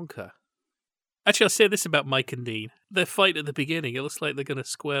worlds to conquer. Actually, I'll say this about Mike and Dean. Their fight at the beginning, it looks like they're going to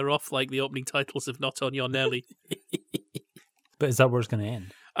square off like the opening titles of Not On Your Nelly. But is that where it's going to end?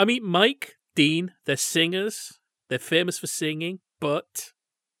 I mean, Mike, Dean, they're singers. They're famous for singing. But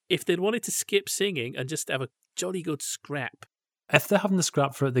if they'd wanted to skip singing and just have a jolly good scrap... If they're having the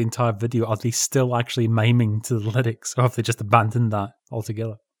scrap throughout the entire video, are they still actually miming to the lyrics? Or have they just abandoned that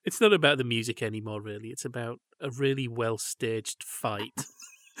altogether? It's not about the music anymore, really. It's about a really well-staged fight.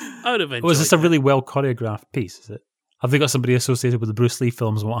 I would have enjoyed Is this a that. really well choreographed piece, is it? Have they got somebody associated with the Bruce Lee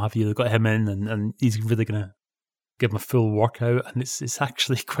films and what have you? They've got him in and he's really going to give him a full workout, and it's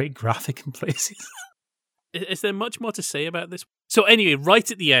actually quite graphic in places. Is there much more to say about this? So anyway, right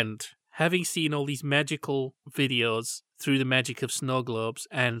at the end, having seen all these magical videos through the magic of snow globes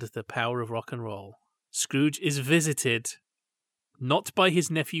and the power of rock and roll, Scrooge is visited not by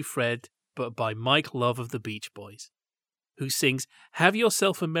his nephew Fred, but by Mike Love of the Beach Boys, who sings, "Have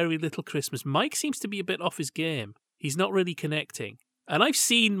Yourself a Merry Little Christmas." Mike seems to be a bit off his game. He's not really connecting. And I've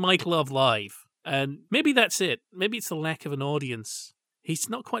seen Mike Love live, and maybe that's it. Maybe it's the lack of an audience. He's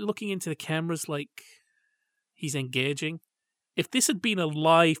not quite looking into the cameras like he's engaging. If this had been a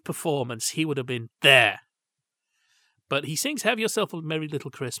live performance, he would have been there. But he sings, "Have Yourself a Merry Little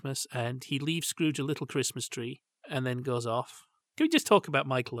Christmas," and he leaves Scrooge a little Christmas tree and then goes off. Can we just talk about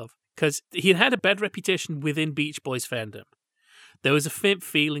Mike Love? Because he had a bad reputation within Beach Boys fandom. There was a faint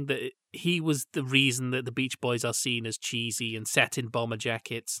feeling that he was the reason that the Beach Boys are seen as cheesy and satin bomber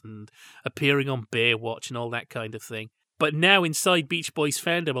jackets and appearing on Baywatch and all that kind of thing. But now inside Beach Boys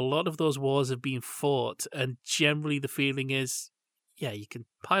fandom, a lot of those wars have been fought, and generally the feeling is, yeah, you can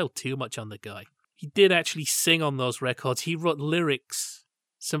pile too much on the guy. He did actually sing on those records. He wrote lyrics,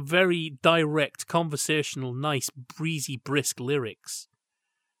 some very direct, conversational, nice, breezy, brisk lyrics.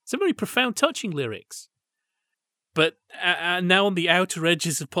 Some very profound, touching lyrics. But now on the outer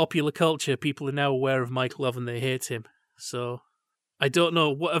edges of popular culture, people are now aware of Mike Love and they hate him. So I don't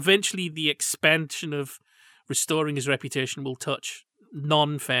know. Eventually the expansion of restoring his reputation will touch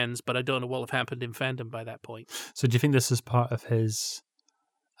non-fans, but I don't know what will have happened in fandom by that point. So do you think this is part of his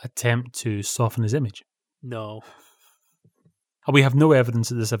attempt to soften his image? No. We have no evidence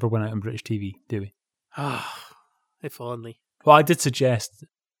that this ever went out on British TV, do we? If only. Well, I did suggest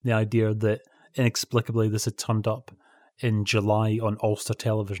the idea that inexplicably this had turned up in July on Ulster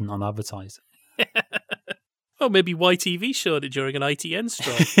Television unadvertised. Oh, maybe YTV showed it during an ITN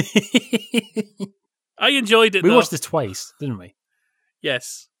strike. I enjoyed it, We though. watched it twice, didn't we?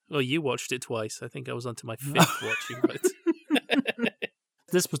 Yes. Well, you watched it twice. I think I was on to my fifth watching. But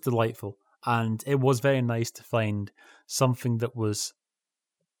This was delightful, and it was very nice to find something that was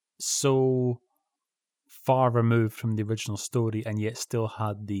so far removed from the original story and yet still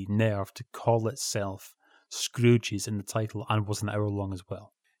had the nerve to call itself Scrooge's in the title and was an hour long as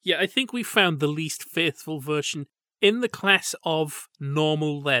well. yeah, I think we found the least faithful version in the class of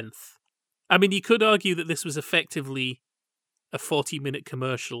normal length. I mean, you could argue that this was effectively a 40-minute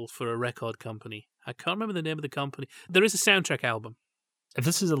commercial for a record company. I can't remember the name of the company. There is a soundtrack album. If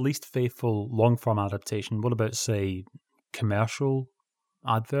this is the least faithful long-form adaptation, what about, say, commercial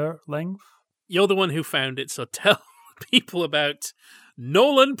advert length? You're the one who found it, so tell people about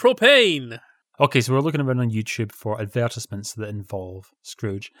Nolan Propane. Okay, so we're looking around on YouTube for advertisements that involve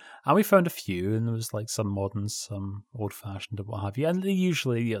Scrooge, and we found a few, and there was like some modern, some old-fashioned, and what have you. And they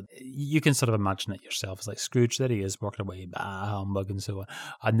usually, you can sort of imagine it yourself. It's like Scrooge, there he is, working away, humbug, and so on.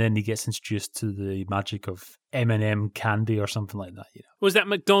 And then he gets introduced to the magic of M&M candy or something like that. Was that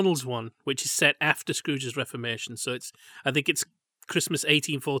McDonald's one, which is set after Scrooge's Reformation? So I think it's Christmas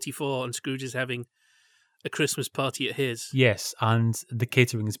 1844 and Scrooge is having a Christmas party at his. Yes, and the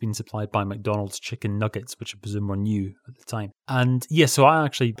catering has been supplied by McDonald's chicken nuggets, which I presume were new at the time. And yeah, so I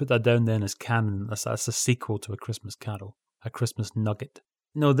actually put that down then as canon. That's a sequel to A Christmas Carol, A Christmas Nugget.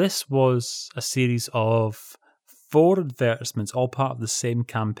 No, this was a series of 4 advertisements, all part of the same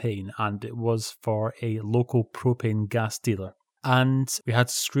campaign, and it was for a local propane gas dealer. And we had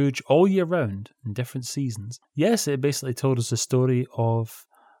Scrooge all year round in different seasons. Yes, it basically told us the story of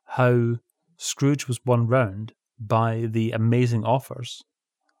how Scrooge was won round by the amazing offers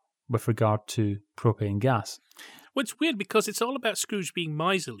with regard to propane gas. Well, it's weird because it's all about Scrooge being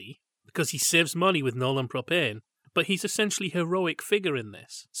miserly because he saves money with Nolan Propane, but he's essentially a heroic figure in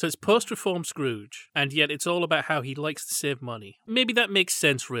this. So it's post-reform Scrooge, and yet it's all about how he likes to save money. Maybe that makes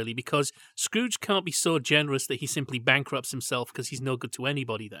sense, really, because Scrooge can't be so generous that he simply bankrupts himself because he's no good to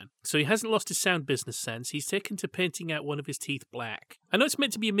anybody then. So he hasn't lost his sound business sense. He's taken to painting out one of his teeth black. I know it's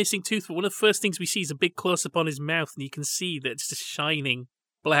meant to be a missing tooth, but one of the first things we see is a big close-up on his mouth, and you can see that it's just shining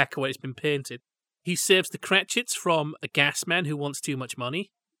black where it's been painted. He saves the Cratchits from a gas man who wants too much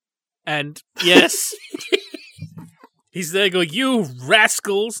money. And, yes... He's there going, "You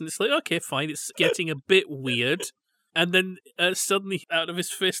rascals!" And it's like, okay, fine, it's getting a bit weird. And then suddenly, out of his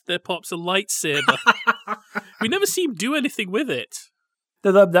fist, there pops a lightsaber. We never see him do anything with it.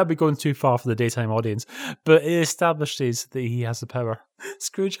 That'd be going too far for the daytime audience. But it establishes that he has the power.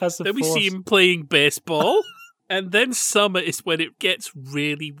 Scrooge has the Then force. we see him playing baseball. And then summer is when it gets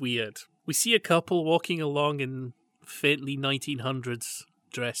really weird. We see a couple walking along in faintly 1900s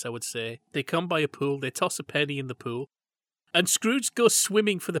dress, I would say. They come by a pool, they toss a penny in the pool. And Scrooge goes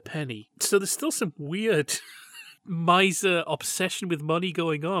swimming for the penny. So there's still some weird miser obsession with money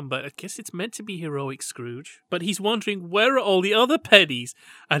going on, but I guess it's meant to be heroic Scrooge. But he's wondering, where are all the other pennies?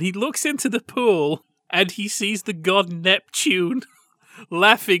 And he looks into the pool, and he sees the god Neptune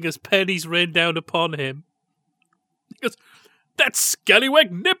laughing as pennies rain down upon him. He goes, "That's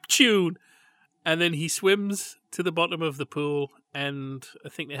scallywag Neptune!" And then he swims to the bottom of the pool, and I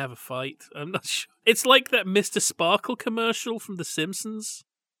think they have a fight. I'm not sure. It's like that Mr. Sparkle commercial from The Simpsons.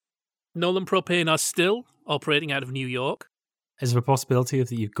 Nolan Propane are still operating out of New York. Is there a possibility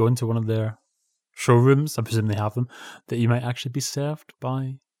that you go into one of their showrooms, I presume they have them, that you might actually be served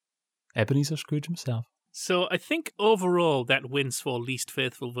by Ebenezer Scrooge himself? So I think overall that wins for least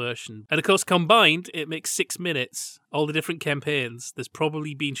faithful version. And of course, combined, it makes 6 minutes. All the different campaigns. There's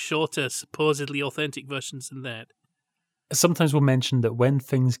probably been shorter, supposedly authentic versions than that. Sometimes we'll mention that when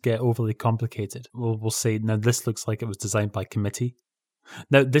things get overly complicated, we'll say, now this looks like it was designed by committee.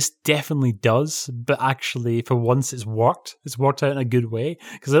 Now, this definitely does, but actually, for once, it's worked. It's worked out in a good way.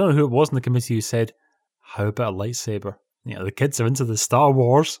 Because I don't know who it was in the committee who said, how about a lightsaber? You know, the kids are into the Star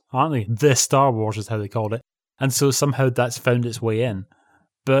Wars, aren't they? The Star Wars is how they called it. And so somehow that's found its way in.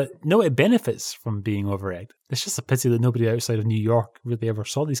 But no, it benefits from being over-egged. It's just a pity that nobody outside of New York really ever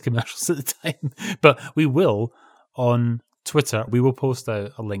saw these commercials at the time. But we will, on Twitter, we will post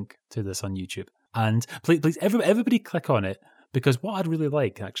out a link to this on YouTube. And please, everybody click on it, because what I'd really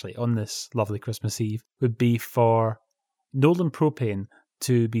like, actually, on this lovely Christmas Eve, would be for Nolan Propane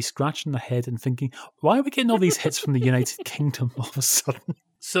to be scratching their head and thinking, why are we getting all these hits from the United Kingdom all of a sudden?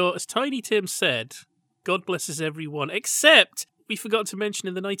 So, as Tiny Tim said, God blesses everyone, except we forgot to mention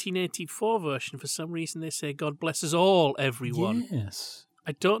in the 1984 version, for some reason they say God blesses all everyone. Yes.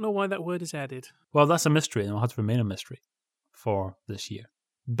 I don't know why that word is added. Well, that's a mystery, and it'll have to remain a mystery for this year.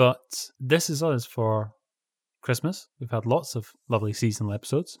 But this is us for Christmas. We've had lots of lovely seasonal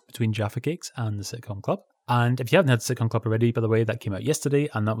episodes between Jaffa Cakes and the Sitcom Club. And if you haven't had the Sitcom Club already, by the way, that came out yesterday,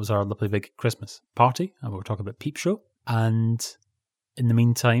 and that was our lovely big Christmas party, and we were talking about Peep Show. And in the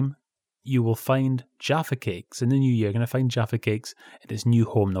meantime, you will find Jaffa Cakes in the new year. You're going to find Jaffa Cakes in its new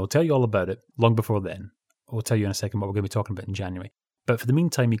home. Now, I'll tell you all about it long before then. I'll tell you in a second what we're going to be talking about in January. But for the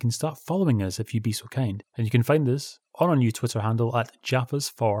meantime, you can start following us if you'd be so kind. And you can find us on our new Twitter handle at Jaffas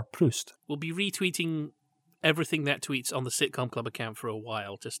for Proust. We'll be retweeting everything that tweets on the Sitcom Club account for a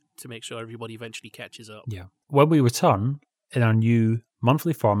while, just to make sure everybody eventually catches up. Yeah. When we return in our new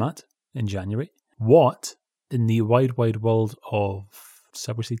monthly format in January, what in the wide world of,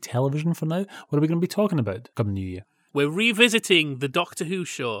 shall we say, television for now, what are we going to be talking about come the new year? We're revisiting the Doctor Who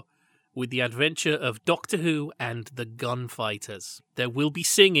show with the adventure of Doctor Who and the Gunfighters. There will be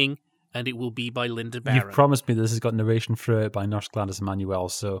singing, and it will be by Linda Barron. You've promised me this has got narration through it by Nurse Gladys Emanuel,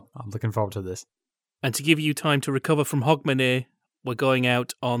 so I'm looking forward to this. And to give you time to recover from Hogmanay, we're going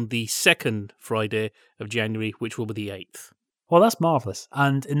out on the second Friday of January, which will be the 8th. Well, that's marvellous.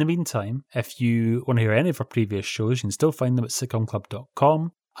 And in the meantime, if you want to hear any of our previous shows, you can still find them at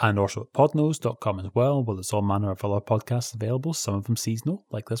sitcomclub.com. And also at podnose.com as well, where there's all manner of other podcasts available, some of them seasonal,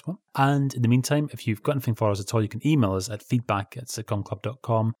 like this one. And in the meantime, if you've got anything for us at all, you can email us at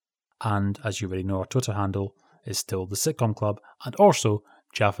feedback@sitcomclub.com. And as you already know, our Twitter handle is still the Sitcom Club, and also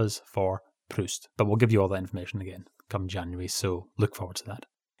Jaffas for Proust. But we'll give you all that information again come January, so look forward to that.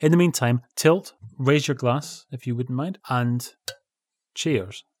 In the meantime, tilt, raise your glass, if you wouldn't mind, and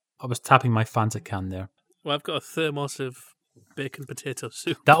cheers. I was tapping my Fanta can there. Well, I've got a thermos of bacon potato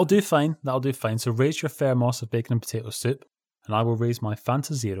soup. That'll do fine. So raise your thermos of bacon and potato soup, and I will raise my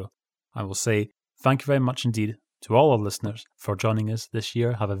Fanta Zero. I will say thank you very much indeed to all our listeners for joining us this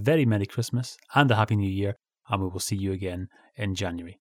year. Have a very Merry Christmas and a Happy New Year, and we will see you again in January.